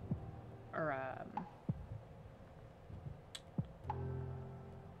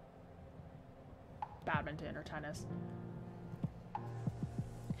badminton or tennis.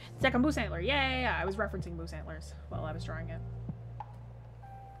 Second moose antler. Yeah. I was referencing moose antlers while I was drawing it.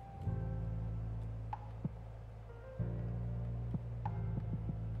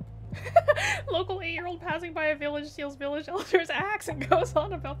 Local 8-year-old passing by a village steals village elder's axe and goes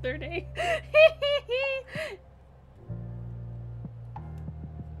on about their day.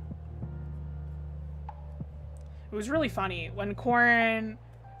 It was really funny when Corin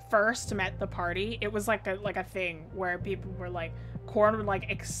first met the party. It was like a thing where people were like, Corin would like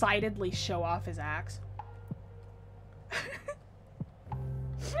excitedly show off his axe. He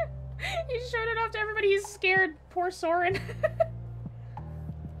showed it off to everybody. He's scared. Poor Soren.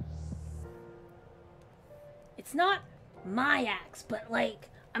 It's not my axe, but like,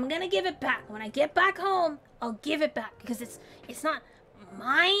 I'm gonna give it back. When I get back home, I'll give it back because it's not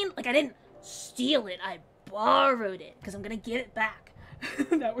mine. Like, I didn't steal it. I borrowed it because I'm gonna give it back.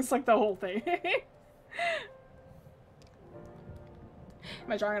 That was like the whole thing.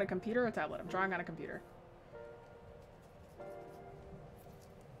 Am I drawing on a computer or a tablet? I'm drawing on a computer.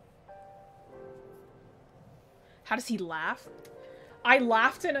 How does he laugh? I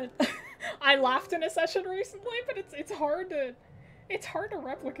laughed in a I laughed in a session recently, but it's hard to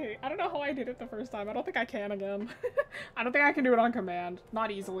replicate. I don't know how I did it the first time. I don't think I can again. I don't think I can do it on command.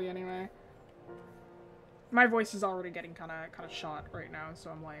 Not easily anyway. My voice is already getting kind of shot right now, so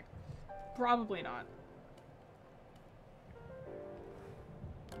I'm like, probably not.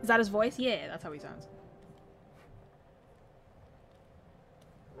 Is that his voice? Yeah, that's how he sounds.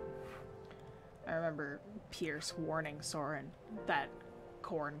 I remember Pierce warning Soren that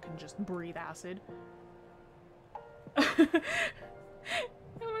Corin can just breathe acid. It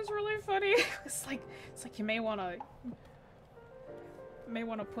was really funny. It's like you may wanna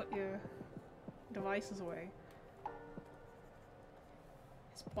put your devices away.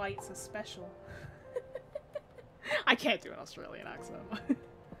 His bites are special. I can't do an Australian accent.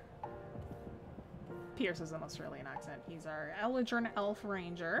 Pierce is an Australian accent. He's our Eldrin Elf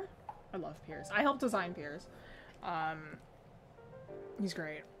Ranger. I love Pierce. I helped design Pierce. He's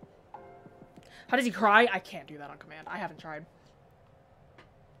great. How does he cry? I can't do that on command. I haven't tried.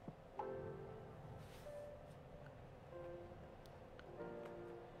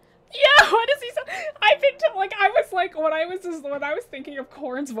 Yeah, what does he say? I picked up, like, I was like, when I was thinking of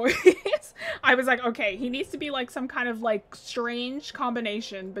Corin's voice, I was like, okay, he needs to be like some kind of like strange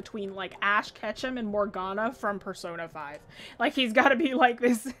combination between like Ash Ketchum and Morgana from Persona 5. Like, he's gotta be like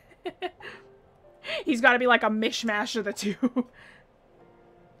this. He's gotta be like a mishmash of the two.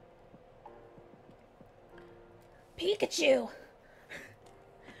 Pikachu!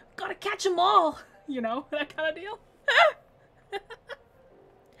 Gotta catch them all! You know, that kind of deal.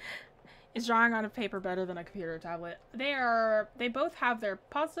 Is drawing on a paper better than a computer or tablet? They both have their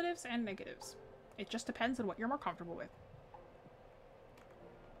positives and negatives. It just depends on what you're more comfortable with.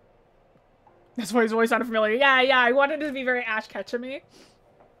 That's why his voice sounded familiar. Yeah, I wanted it to be very Ash Ketchum-y.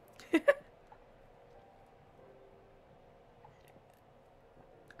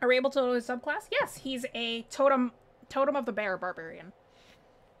 Are we able to know his subclass? Yes, he's a Totem of the Bear Barbarian.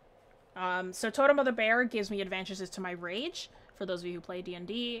 So Totem of the Bear gives me advantages to my Rage. For those of you who play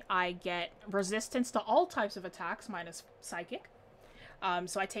D&D, I get resistance to all types of attacks minus Psychic.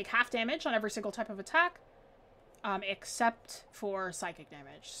 So I take half damage on every single type of attack, except for Psychic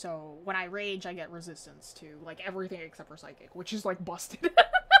damage. So when I Rage, I get resistance to like everything except for Psychic, which is like busted.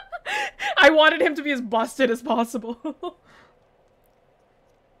 I wanted him to be as busted as possible.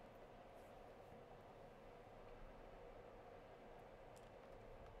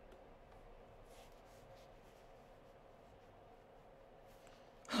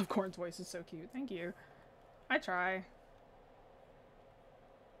 Love Corn's voice is so cute. Thank you. I try.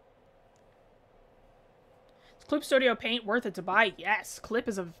 Is Clip Studio Paint worth it to buy? Yes. Clip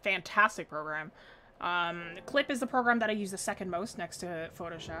is a fantastic program. Clip is the program that I use the second most next to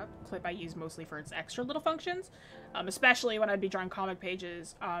Photoshop. Clip I use mostly for its extra little functions, especially when I'd be drawing comic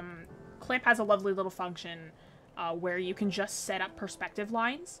pages. Clip has a lovely little function where you can just set up perspective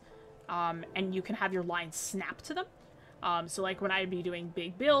lines, and you can have your lines snap to them. So like when I'd be doing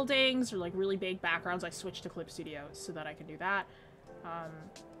big buildings or like really big backgrounds, I switch to Clip Studio so that I can do that.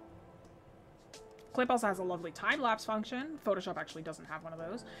 Clip also has a lovely time-lapse function. Photoshop actually doesn't have one of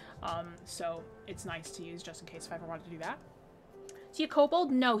those. So it's nice to use just in case if I ever wanted to do that. Is he a kobold?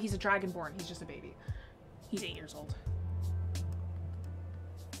 No, he's a dragonborn. He's just a baby. He's 8 years old.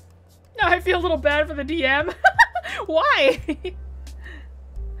 No, I feel a little bad for the DM. Why?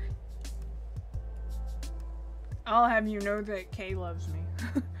 I'll have you know that Kay loves me.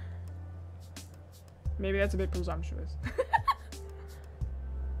 Maybe that's a bit presumptuous.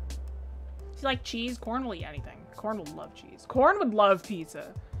 you like cheese? Corn will eat anything. Corn will love cheese. Corn would love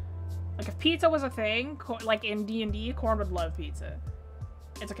pizza. Like, if pizza was a thing, like in D&D, Corn would love pizza.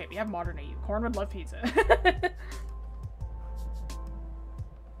 It's okay, we have modern AU. Corn would love pizza.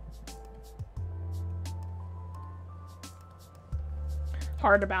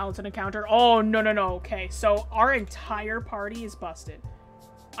 Hard to balance an encounter. Oh, no, no, no. Okay, so our entire party is busted.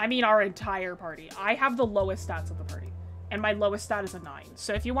 I mean our entire party. I have the lowest stats of the party. And my lowest stat is a 9.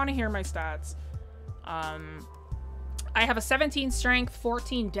 So if you want to hear my stats, I have a 17 strength,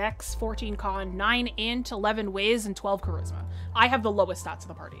 14 dex, 14 con, 9 int, 11 whiz, and 12 charisma. I have the lowest stats of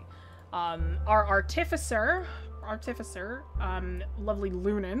the party. Our artificer, lovely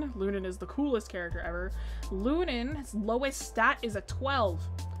Lunan. Lunan is the coolest character ever. Lunan's lowest stat is a 12,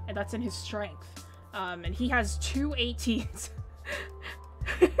 and that's in his strength. And he has 2 18s.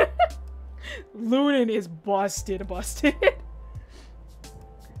 Lunan is busted.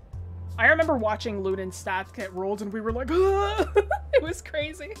 I remember watching Lunan's stats get rolled and we were like, ah! It was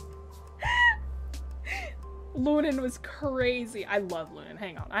crazy. Lunan was crazy. I love Lunan.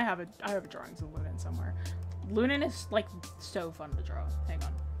 Hang on. I have a drawings of Lunan somewhere. Lunan is like so fun to draw. Hang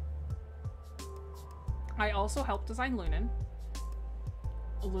on. I also helped design Lunan.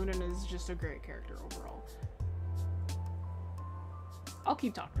 Lunan is just a great character overall. I'll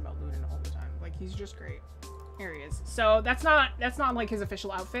keep talking about Lunan all the time. Like, he's just great. Here he is. So that's not like his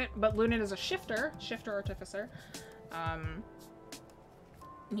official outfit, but Lunan is a shifter artificer.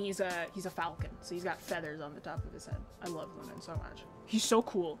 He's a falcon, so he's got feathers on the top of his head. I love Lunan so much. He's so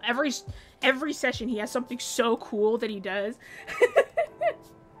cool. Every session he has something so cool that he does.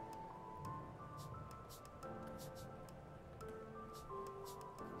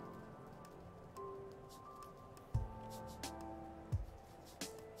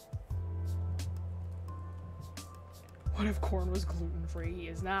 What if Corn was gluten-free? He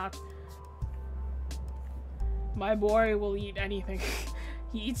is not. My boy will eat anything.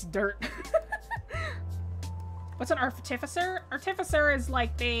 He eats dirt. What's an artificer? Artificer is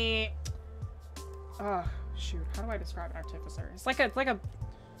like the... Oh, shoot. How do I describe an artificer? It's like a...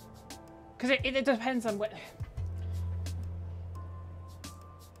 Because it depends on what...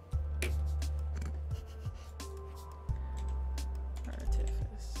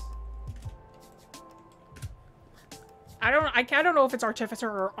 I don't know if it's artificer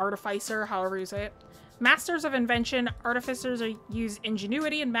or artificer, however you say it. Masters of invention, artificers use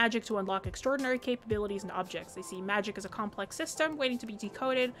ingenuity and magic to unlock extraordinary capabilities and objects. They see magic as a complex system waiting to be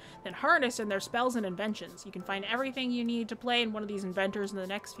decoded, then harnessed in their spells and inventions. You can find everything you need to play in one of these inventors in the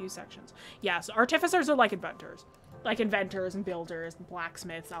next few sections. Yeah, so artificers are like inventors. Like inventors and builders and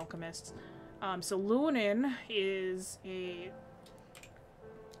blacksmiths, alchemists. So Lunan is a...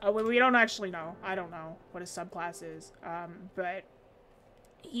 Oh, we don't actually know. I don't know what his subclass is. But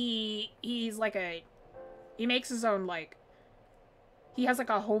he's like a... He makes his own, like... He has, like,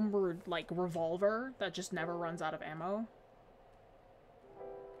 a homebrewed, like, revolver that just never runs out of ammo.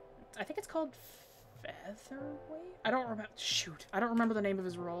 I think it's called Featherweight? I don't remember... Shoot. I don't remember the name of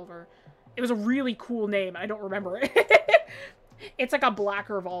his revolver. It was a really cool name. I don't remember it. It's like a black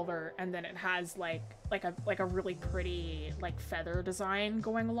revolver, and then it has, like a really pretty, like, feather design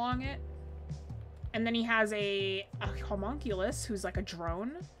going along it. And then he has a homunculus who's, like, a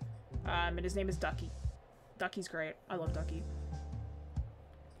drone. And his name is Ducky. Ducky's great. I love Ducky.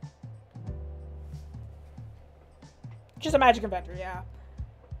 Just a magic inventor, yeah.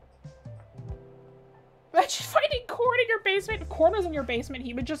 Imagine finding Corn in your basement. If Corn was in your basement,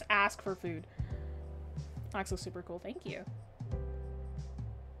 he would just ask for food. That's super cool. Thank you.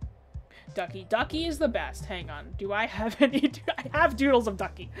 Ducky. Ducky is the best. Hang on. Do I have any? I have doodles of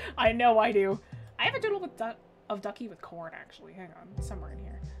Ducky. I know I do. I have a doodle of Ducky with Corn, actually. Hang on. It's somewhere in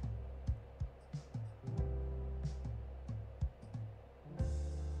here.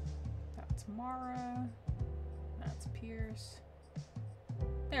 That's Mara. That's Pierce.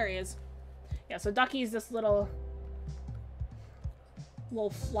 There he is. Yeah, so Ducky's this little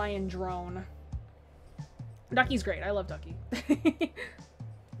flying drone. Ducky's great. I love Ducky.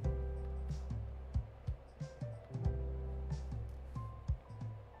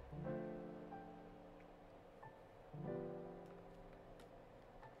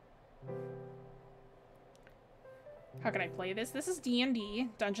 How can I play this? This is D&D,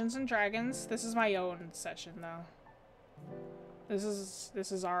 Dungeons and Dragons. This is my own session, though.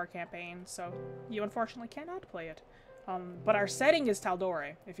 This is our campaign, so you unfortunately cannot play it. But our setting is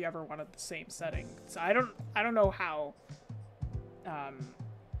Taldore, if you ever wanted the same setting. So I don't know how. I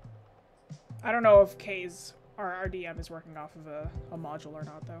don't know if Kay's our DM is working off of a module or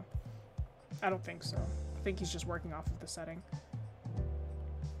not, though. I don't think so. I think he's just working off of the setting.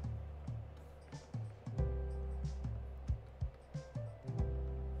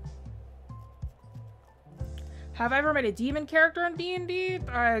 Have I ever made a demon character in D&D?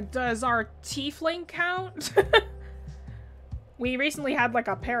 Does our tiefling count? We recently had like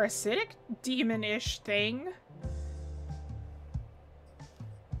a parasitic demon-ish thing.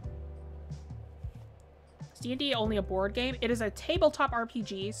 Is D&D only a board game? It is a tabletop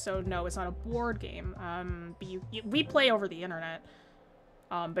RPG, so no, it's not a board game. We play over the internet.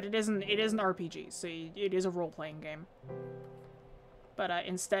 But it isn't RPG, so it is a role-playing game. But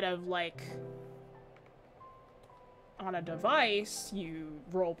instead of like on a device, you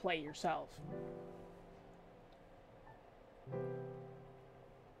role-play yourself.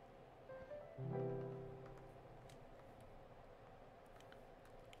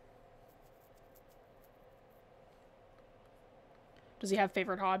 Does he have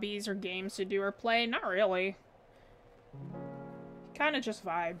favorite hobbies or games to do or play? Not really. Kind of just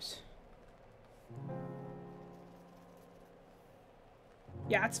vibes.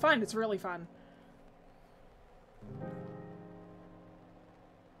 Yeah, it's fun. It's really fun.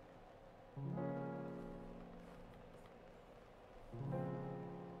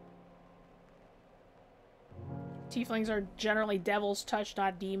 Tieflings are generally devil's touch,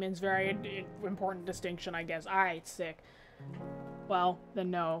 not demons. Very important distinction, I guess. Alright, sick. Well,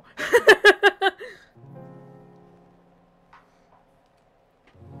 then no.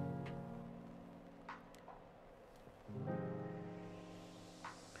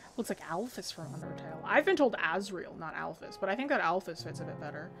 Looks like Alphys from Undertale. I've been told Azrael, not Alphys, but I think that Alphys fits a bit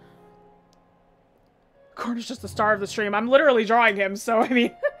better. Corn is just the star of the stream. I'm literally drawing him, so I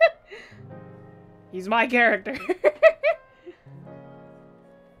mean... He's my character.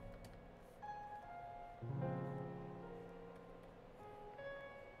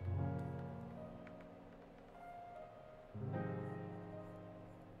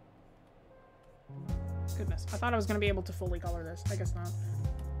 Goodness, I thought I was going to be able to fully color this. I guess not.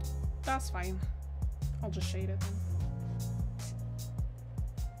 That's fine. I'll just shade it then.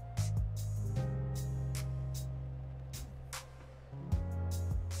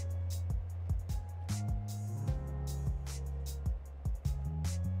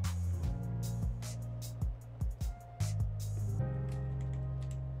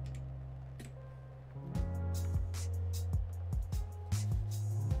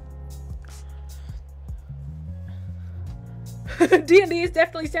 D&D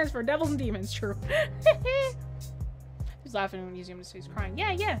definitely stands for devils and demons, true. He's laughing when he's he's crying.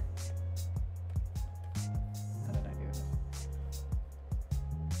 Yeah, yeah. How did I do this?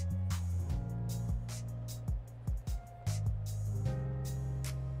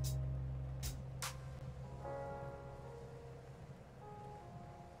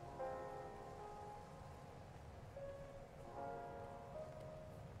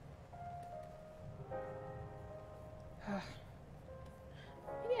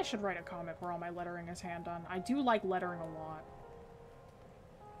 I should write a comic where all my lettering is hand done. I do like lettering a lot.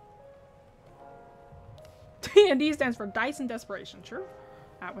 D&D stands for Dice and Desperation. True.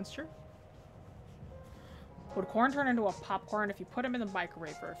 That one's true. Would Corn turn into a popcorn if you put him in the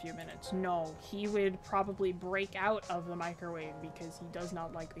microwave for a few minutes? No. He would probably break out of the microwave because he does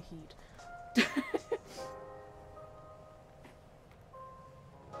not like the heat.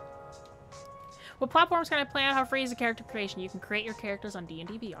 What platforms can I play on? How free is a character creation? You can create your characters on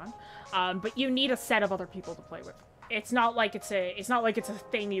D&D Beyond, but you need a set of other people to play with. It's not like it's a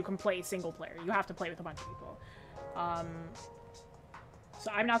thing you can play single player. You have to play with a bunch of people. So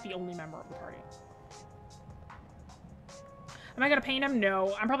I'm not the only member of the party. Am I gonna paint him?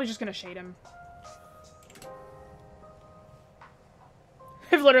 No. I'm probably just gonna shade him.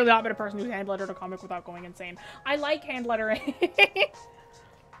 I've literally not been a person who's hand lettered a comic without going insane. I like hand lettering.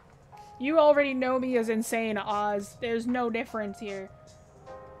 You already know me as insane, Oz. There's no difference here.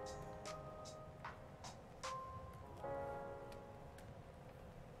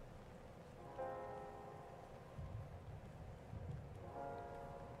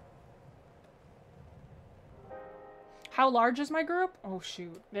 How large is my group? Oh,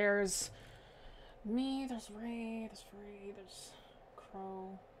 shoot. There's me, there's Ray, there's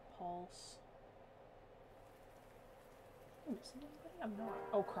Crow, Pulse. Am I missing anybody? I'm not.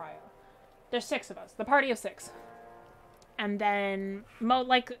 Oh, Cryo. There's 6 of us. The party of 6. And then,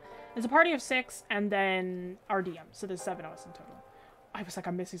 there's a party of 6, and then our DM. So there's 7 of us in total. I was like,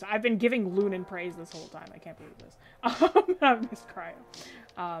 I'm missing... I've been giving Lunan praise this whole time. I can't believe this. I missed Cryo.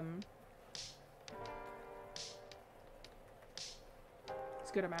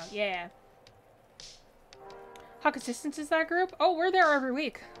 It's a good amount. Yeah. How consistent is that group? Oh, we're there every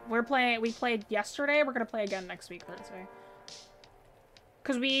week. We played yesterday. We're going to play again next week, Thursday.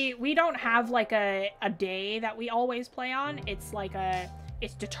 Because we don't have, like, a day that we always play on. It's like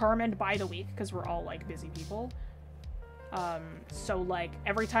it's determined by the week because we're all like busy people. So like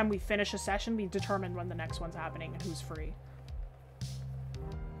every time we finish a session, we determine when the next one's happening and who's free.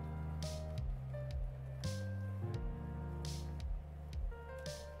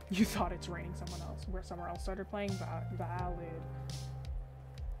 You thought it's raining someone else, where somewhere else started playing? Valid.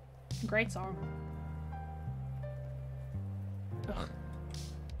 Great song. Ugh.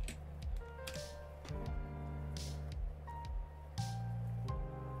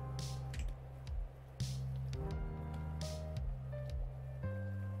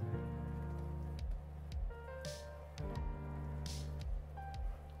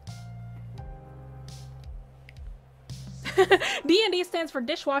 D&D stands for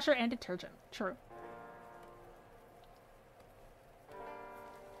dishwasher and detergent. True.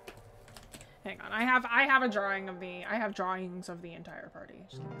 Hang on, I have a drawing of the, I have drawings of the entire party.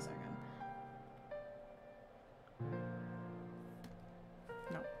 Just give me a second.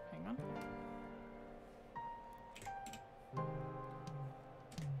 No, hang on.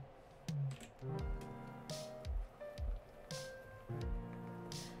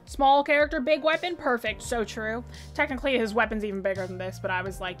 Small character, big weapon, perfect. So true. Technically, his weapon's even bigger than this, but I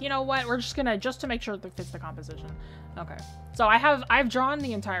was like, you know what? We're just gonna, just to make sure it fits the composition. Okay. So I've drawn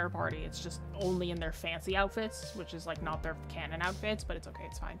the entire party. It's just only in their fancy outfits, which is like not their canon outfits, but it's okay.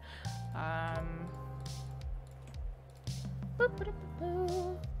 It's fine.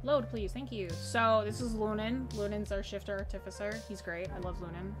 Load, please. Thank you. So this is Lunan. Lunan's our shifter artificer. He's great. I love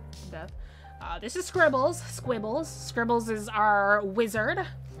Lunan to death. This is Scribbles. Squibbles. Scribbles is our wizard.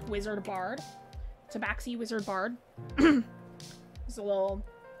 Wizard bard. Tabaxi wizard bard. He's a little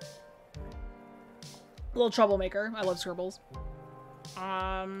troublemaker. I love Scribbles.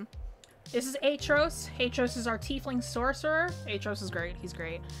 This is Atros. Atros is our tiefling sorcerer. Atros is great. He's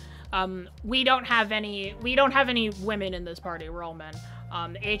great. We don't have any women in this party. We're all men.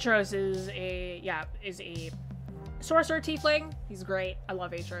 Atros is a sorcerer tiefling. He's great. I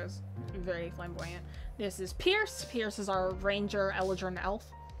love Atros. Very flamboyant. This is Pierce. Pierce is our ranger eldrin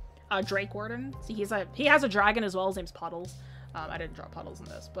elf. Drake warden. See, he has a dragon as well. His name's Puddles. I didn't draw Puddles in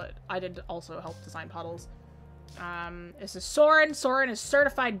this, but I did also help design Puddles. This is Soren. Soren is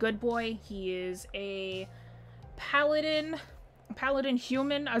certified good boy. He is a paladin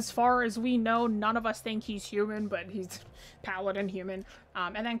human. As far as we know, none of us think he's human, but he's paladin human.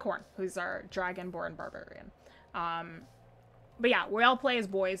 And then Korn, who's our dragonborn barbarian. But yeah, we all play as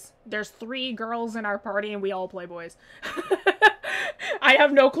boys. There's 3 girls in our party and we all play boys. I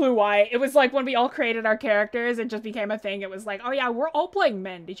have no clue why. It was like when we all created our characters, it just became a thing. It was like, oh yeah, we're all playing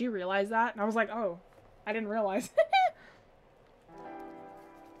men. Did you realize that? And I was like, oh, I didn't realize.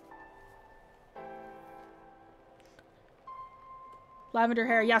 Lavender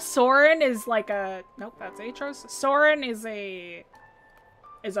hair. Yeah, Soren is like a... Nope, that's Atros. Soren is a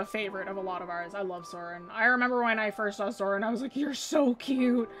favorite of a lot of ours. I love Soren. I remember when I first saw Soren, I was like, you're so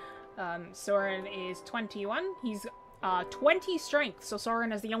cute. Soren is 21. He's 20 strength, so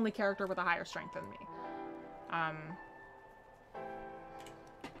Soren is the only character with a higher strength than me.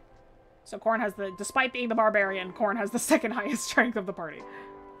 So Korn has the... Despite being the barbarian, Korn has the second highest strength of the party.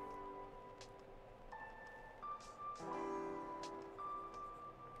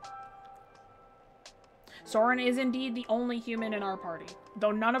 Soren is indeed the only human in our party.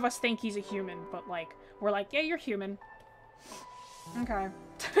 Though none of us think he's a human, but like, we're like, yeah, you're human. Okay.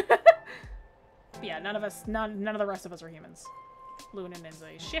 Yeah, none of the rest of us are humans. Lunan is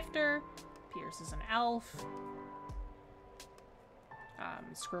a shifter. Pierce is an elf.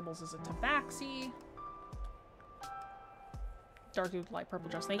 Scribbles is a tabaxi. Dark dude, light purple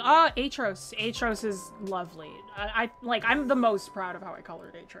dress thing. Ah, Atros. Atros is lovely. I'm the most proud of how I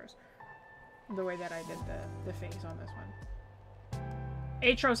colored Atros. The way that I did the face on this one.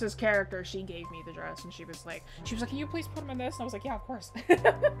 Atros's character, she gave me the dress and she was like, can you please put him in this? And I was like, yeah, of course.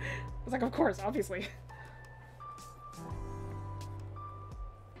 I was like, of course, obviously.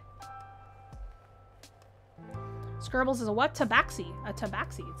 Scribbles is a what? Tabaxi. A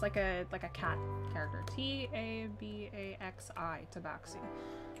tabaxi. It's like a cat character. T-A-B-A-X-I. Tabaxi.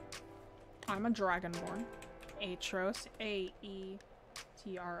 I'm a dragonborn. Atros. A-E-T-R-O-S.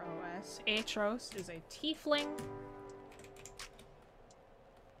 Atros is a tiefling.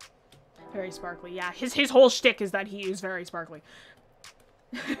 Very sparkly. Yeah, his whole shtick is that he is very sparkly.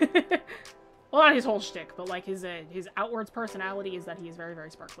 Well, not his whole shtick, but like his outwards personality is that he is very, very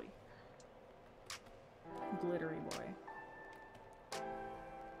sparkly. Glittery boy.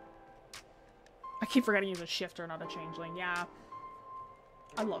 I keep forgetting he's a shifter, not a changeling. Yeah.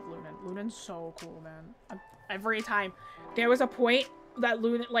 I love Lunan. Lunan's so cool, man. Every time. There was a point that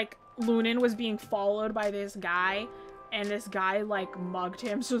Lunan was being followed by this guy, and this guy, like, mugged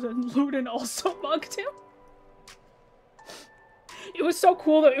him, so then Luden also mugged him. It was so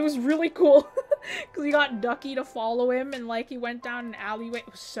cool, though. It was really cool. Because he got Ducky to follow him, and, like, he went down an alleyway.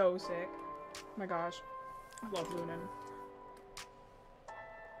 It was so sick. Oh my gosh. I love Luden.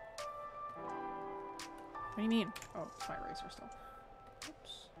 What do you mean? Oh, it's my eraser still.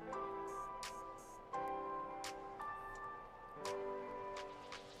 Oops.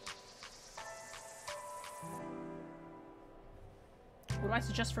 What do I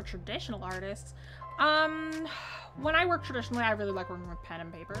suggest for traditional artists? When I work traditionally, I really like working with pen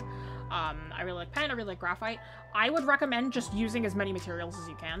and paper. I really like pen, I really like graphite. I would recommend just using as many materials as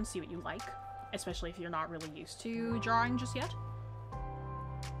you can, see what you like, especially if you're not really used to drawing just yet.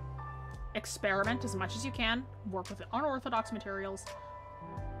 Experiment as much as you can, work with unorthodox materials.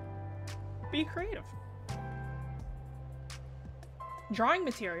 Be creative. Drawing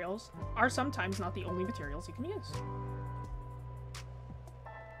materials are sometimes not the only materials you can use.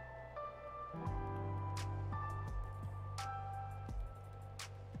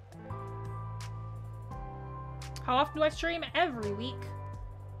 How often do I stream? Every week.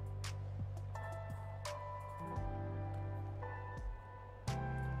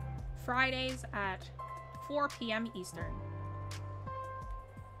 Fridays at 4 p.m. Eastern.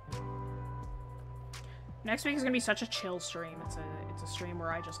 Next week is gonna be such a chill stream. It's a stream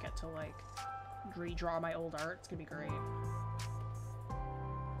where I just get to, like, redraw my old art. It's gonna be great.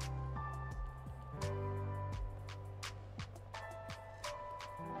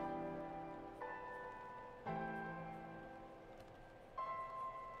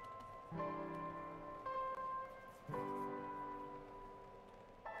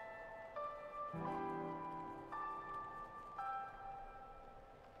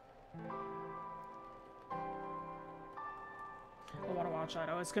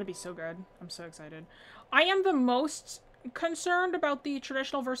 Oh, it's gonna be so good. I'm so excited. I am the most concerned about the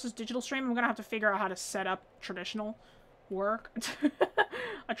traditional versus digital stream. I'm gonna have to figure out how to set up traditional work.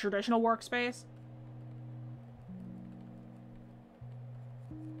 A traditional workspace.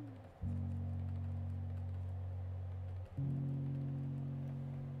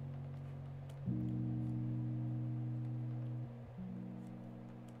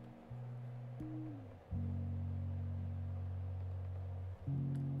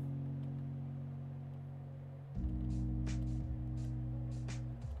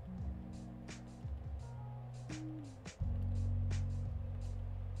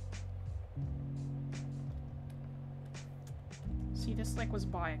 This, like, was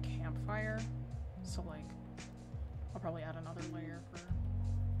by a campfire, so, like, I'll probably add another layer for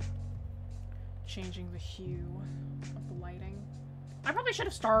changing the hue of the lighting. I probably should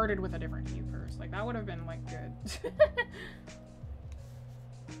have started with a different hue first. Like, that would have been, like, good.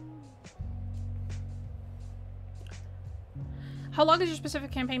 How long has your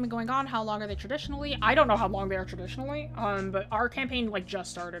specific campaign been going on? How long are they traditionally? I don't know how long they are traditionally, but our campaign, like,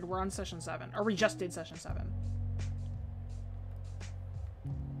 just started. We're on session 7, or we just did session 7.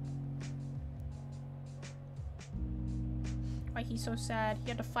 Why he's so sad. He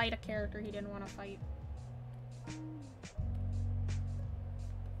had to fight a character he didn't want to fight.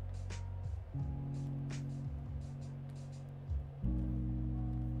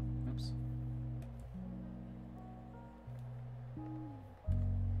 Oops.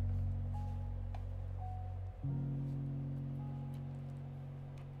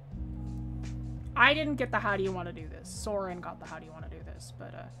 I didn't get the how do you want to do this. Soren got the how do you want to do this,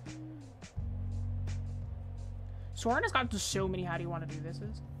 but Soren has gotten to so many how do you want to do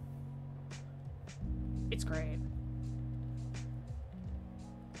thises. It's great.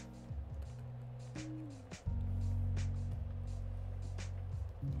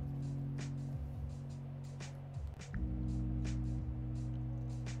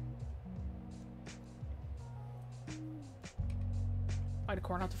 Why did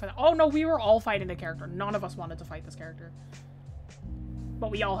Corn have to fight? Oh no, we were all fighting the character. None of us wanted to fight this character. But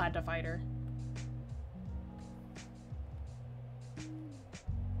we all had to fight her.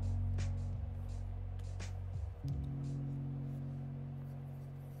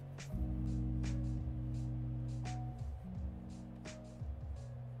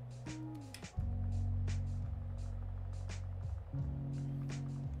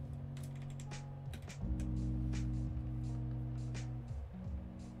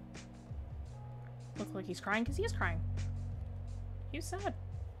 Look like he's crying because he is crying. He was sad.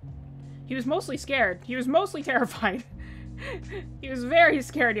 He was mostly scared. He was mostly terrified. He was very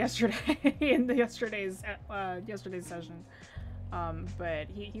scared yesterday in the yesterday's session. But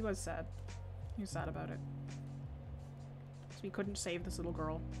he was sad. He was sad about it. So he couldn't save this little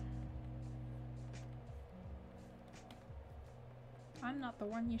girl. I'm not the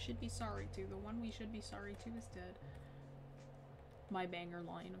one you should be sorry to. The one we should be sorry to is dead. My banger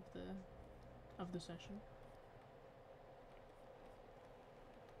line of the session.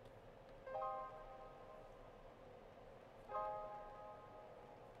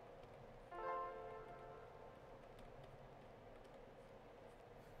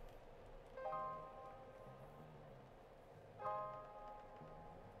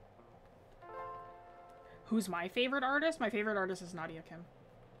 Who's my favorite artist? My favorite artist is Nadia Kim.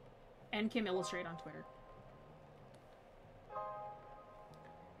 And Kim Illustrate on Twitter.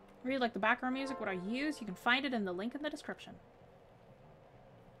 Really like the background music, what I use, you can find it in the link in the description.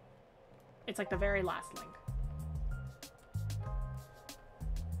 It's like the very last link.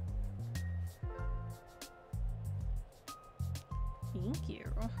 Thank you.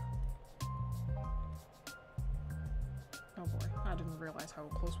 Oh boy, I didn't realize how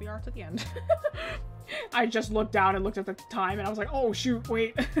close we are to the end. I just looked down and looked at the time and I was like, oh shoot,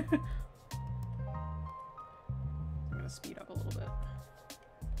 wait. I'm gonna speed up a little bit.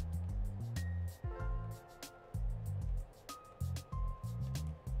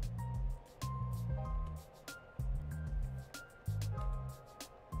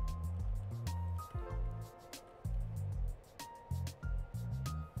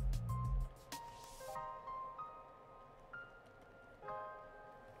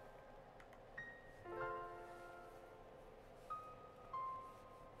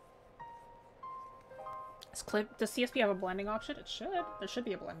 Does CSP have a blending option? It should. There should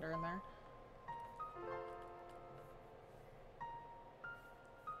be a blender in there.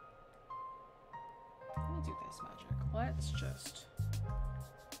 Let me do this magic. Let's just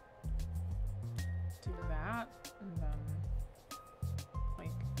do that and then like,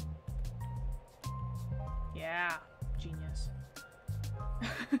 yeah, genius.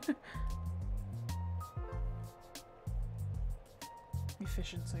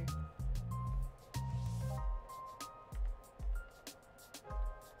 Efficiency.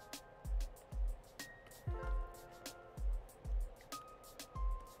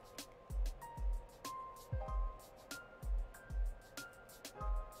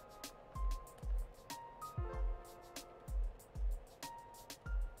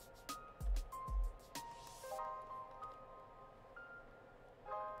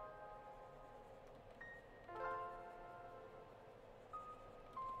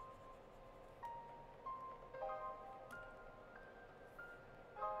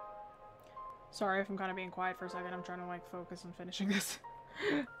 Sorry if I'm kind of being quiet for a second. I'm trying to like focus on finishing this.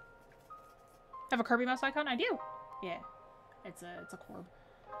 Have a Kirby mouse icon? I do. Yeah, it's a Corb.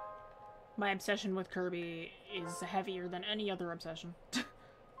 My obsession with Kirby is heavier than any other obsession.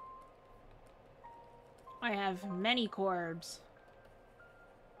 I have many Corbs.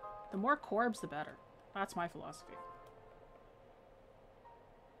 The more Corbs, the better. That's my philosophy.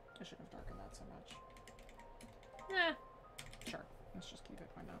 I shouldn't have darkened that so much. Eh, sure. Let's just keep it.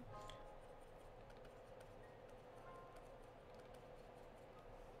 Why not?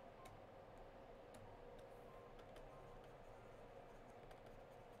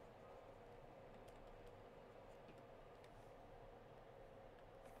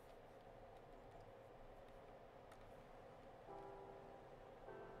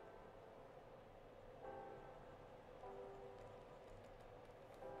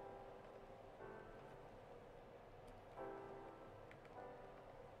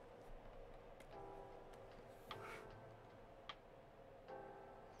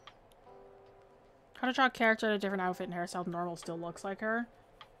 How to draw a character in a different outfit and hairstyle normal still looks like her?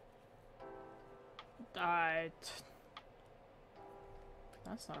 That's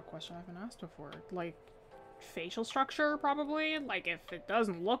not a question I've been asked before. Like, facial structure, probably? Like, if it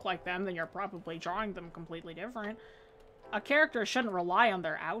doesn't look like them, then you're probably drawing them completely different. A character shouldn't rely on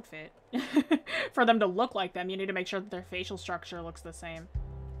their outfit. For them to look like them, you need to make sure that their facial structure looks the same.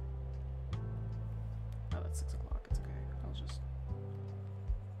 Oh, that's 6 o'clock. It's okay. I'll just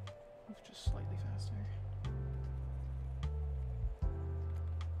move just slightly faster.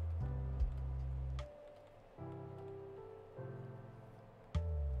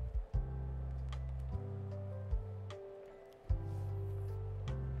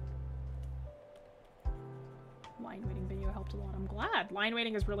 Line waiting video helped a lot. I'm glad. Line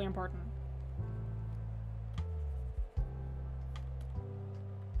waiting is really important.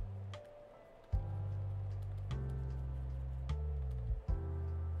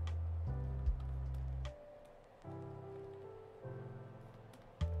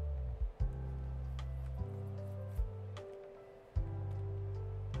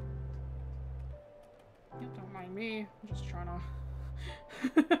 Yeah, don't mind me. I'm just trying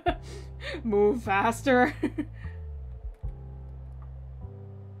to move faster.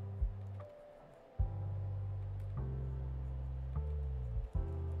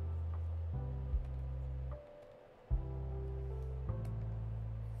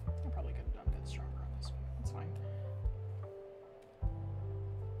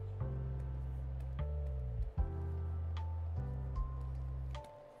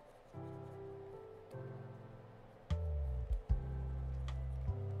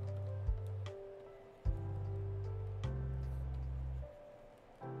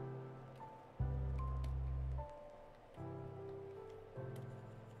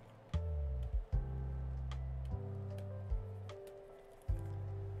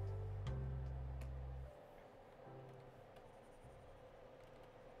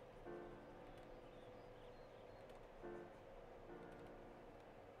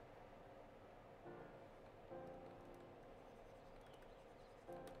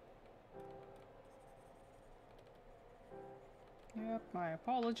 Yep, my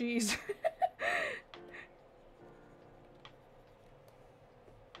apologies.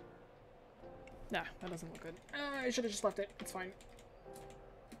 Nah, that doesn't look good. I should have just left it. It's fine.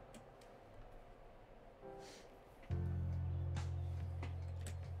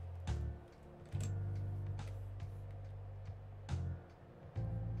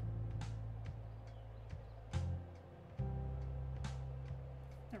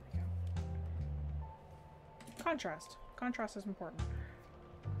 There we go. Contrast. Contrast is important.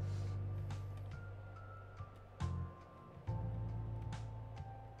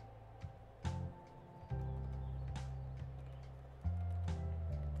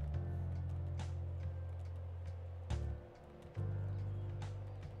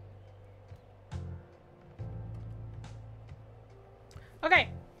 Okay.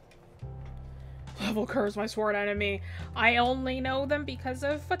 Level curves, my sword enemy. I only know them because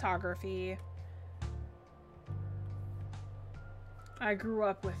of photography. I grew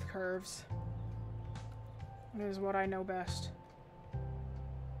up with curves. It is what I know best.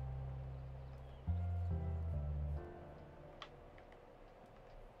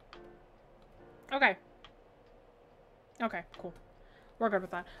 Okay. Okay, cool. We're good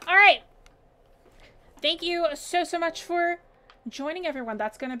with that. All right. Thank you so much for joining, everyone.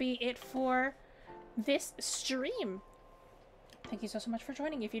 That's gonna be it for this stream. Thank you so much for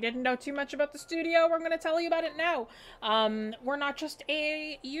joining. If you didn't know too much about the studio, we're gonna tell you about it now. We're not just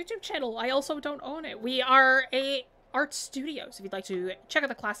a YouTube channel. I also don't own it. We are a art studio. So if you'd like to check out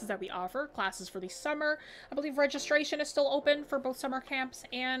the classes that we offer, classes for the summer, I believe registration is still open for both summer camps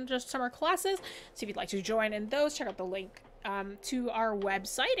and just summer classes. So if you'd like to join in those, check out the link to our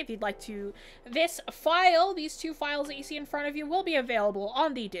website. If you'd like to, these two files that you see in front of you will be available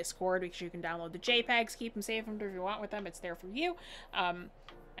on the Discord. Make sure you can download the JPEGs, keep them, save them, do whatever you want with them. It's there for you. And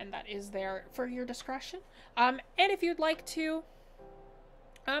that is there for your discretion. And if you'd like to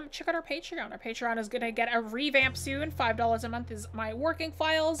check out our Patreon. Our Patreon is going to get a revamp soon. $5 a month is my working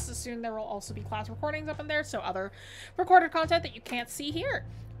files. Soon there will also be class recordings up in there, so other recorded content that you can't see here.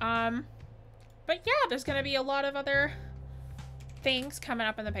 But yeah, there's going to be a lot of other things coming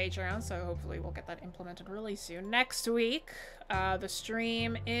up in the Patreon, so hopefully we'll get that implemented really soon. Next week, the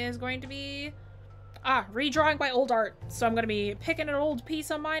stream is going to be redrawing my old art. So I'm going to be picking an old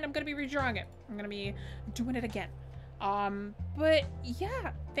piece of mine. I'm going to be redrawing it. I'm going to be doing it again. But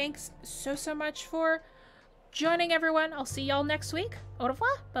yeah, thanks so much for joining, everyone. I'll see y'all next week. Au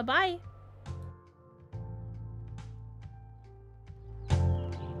revoir. Bye-bye.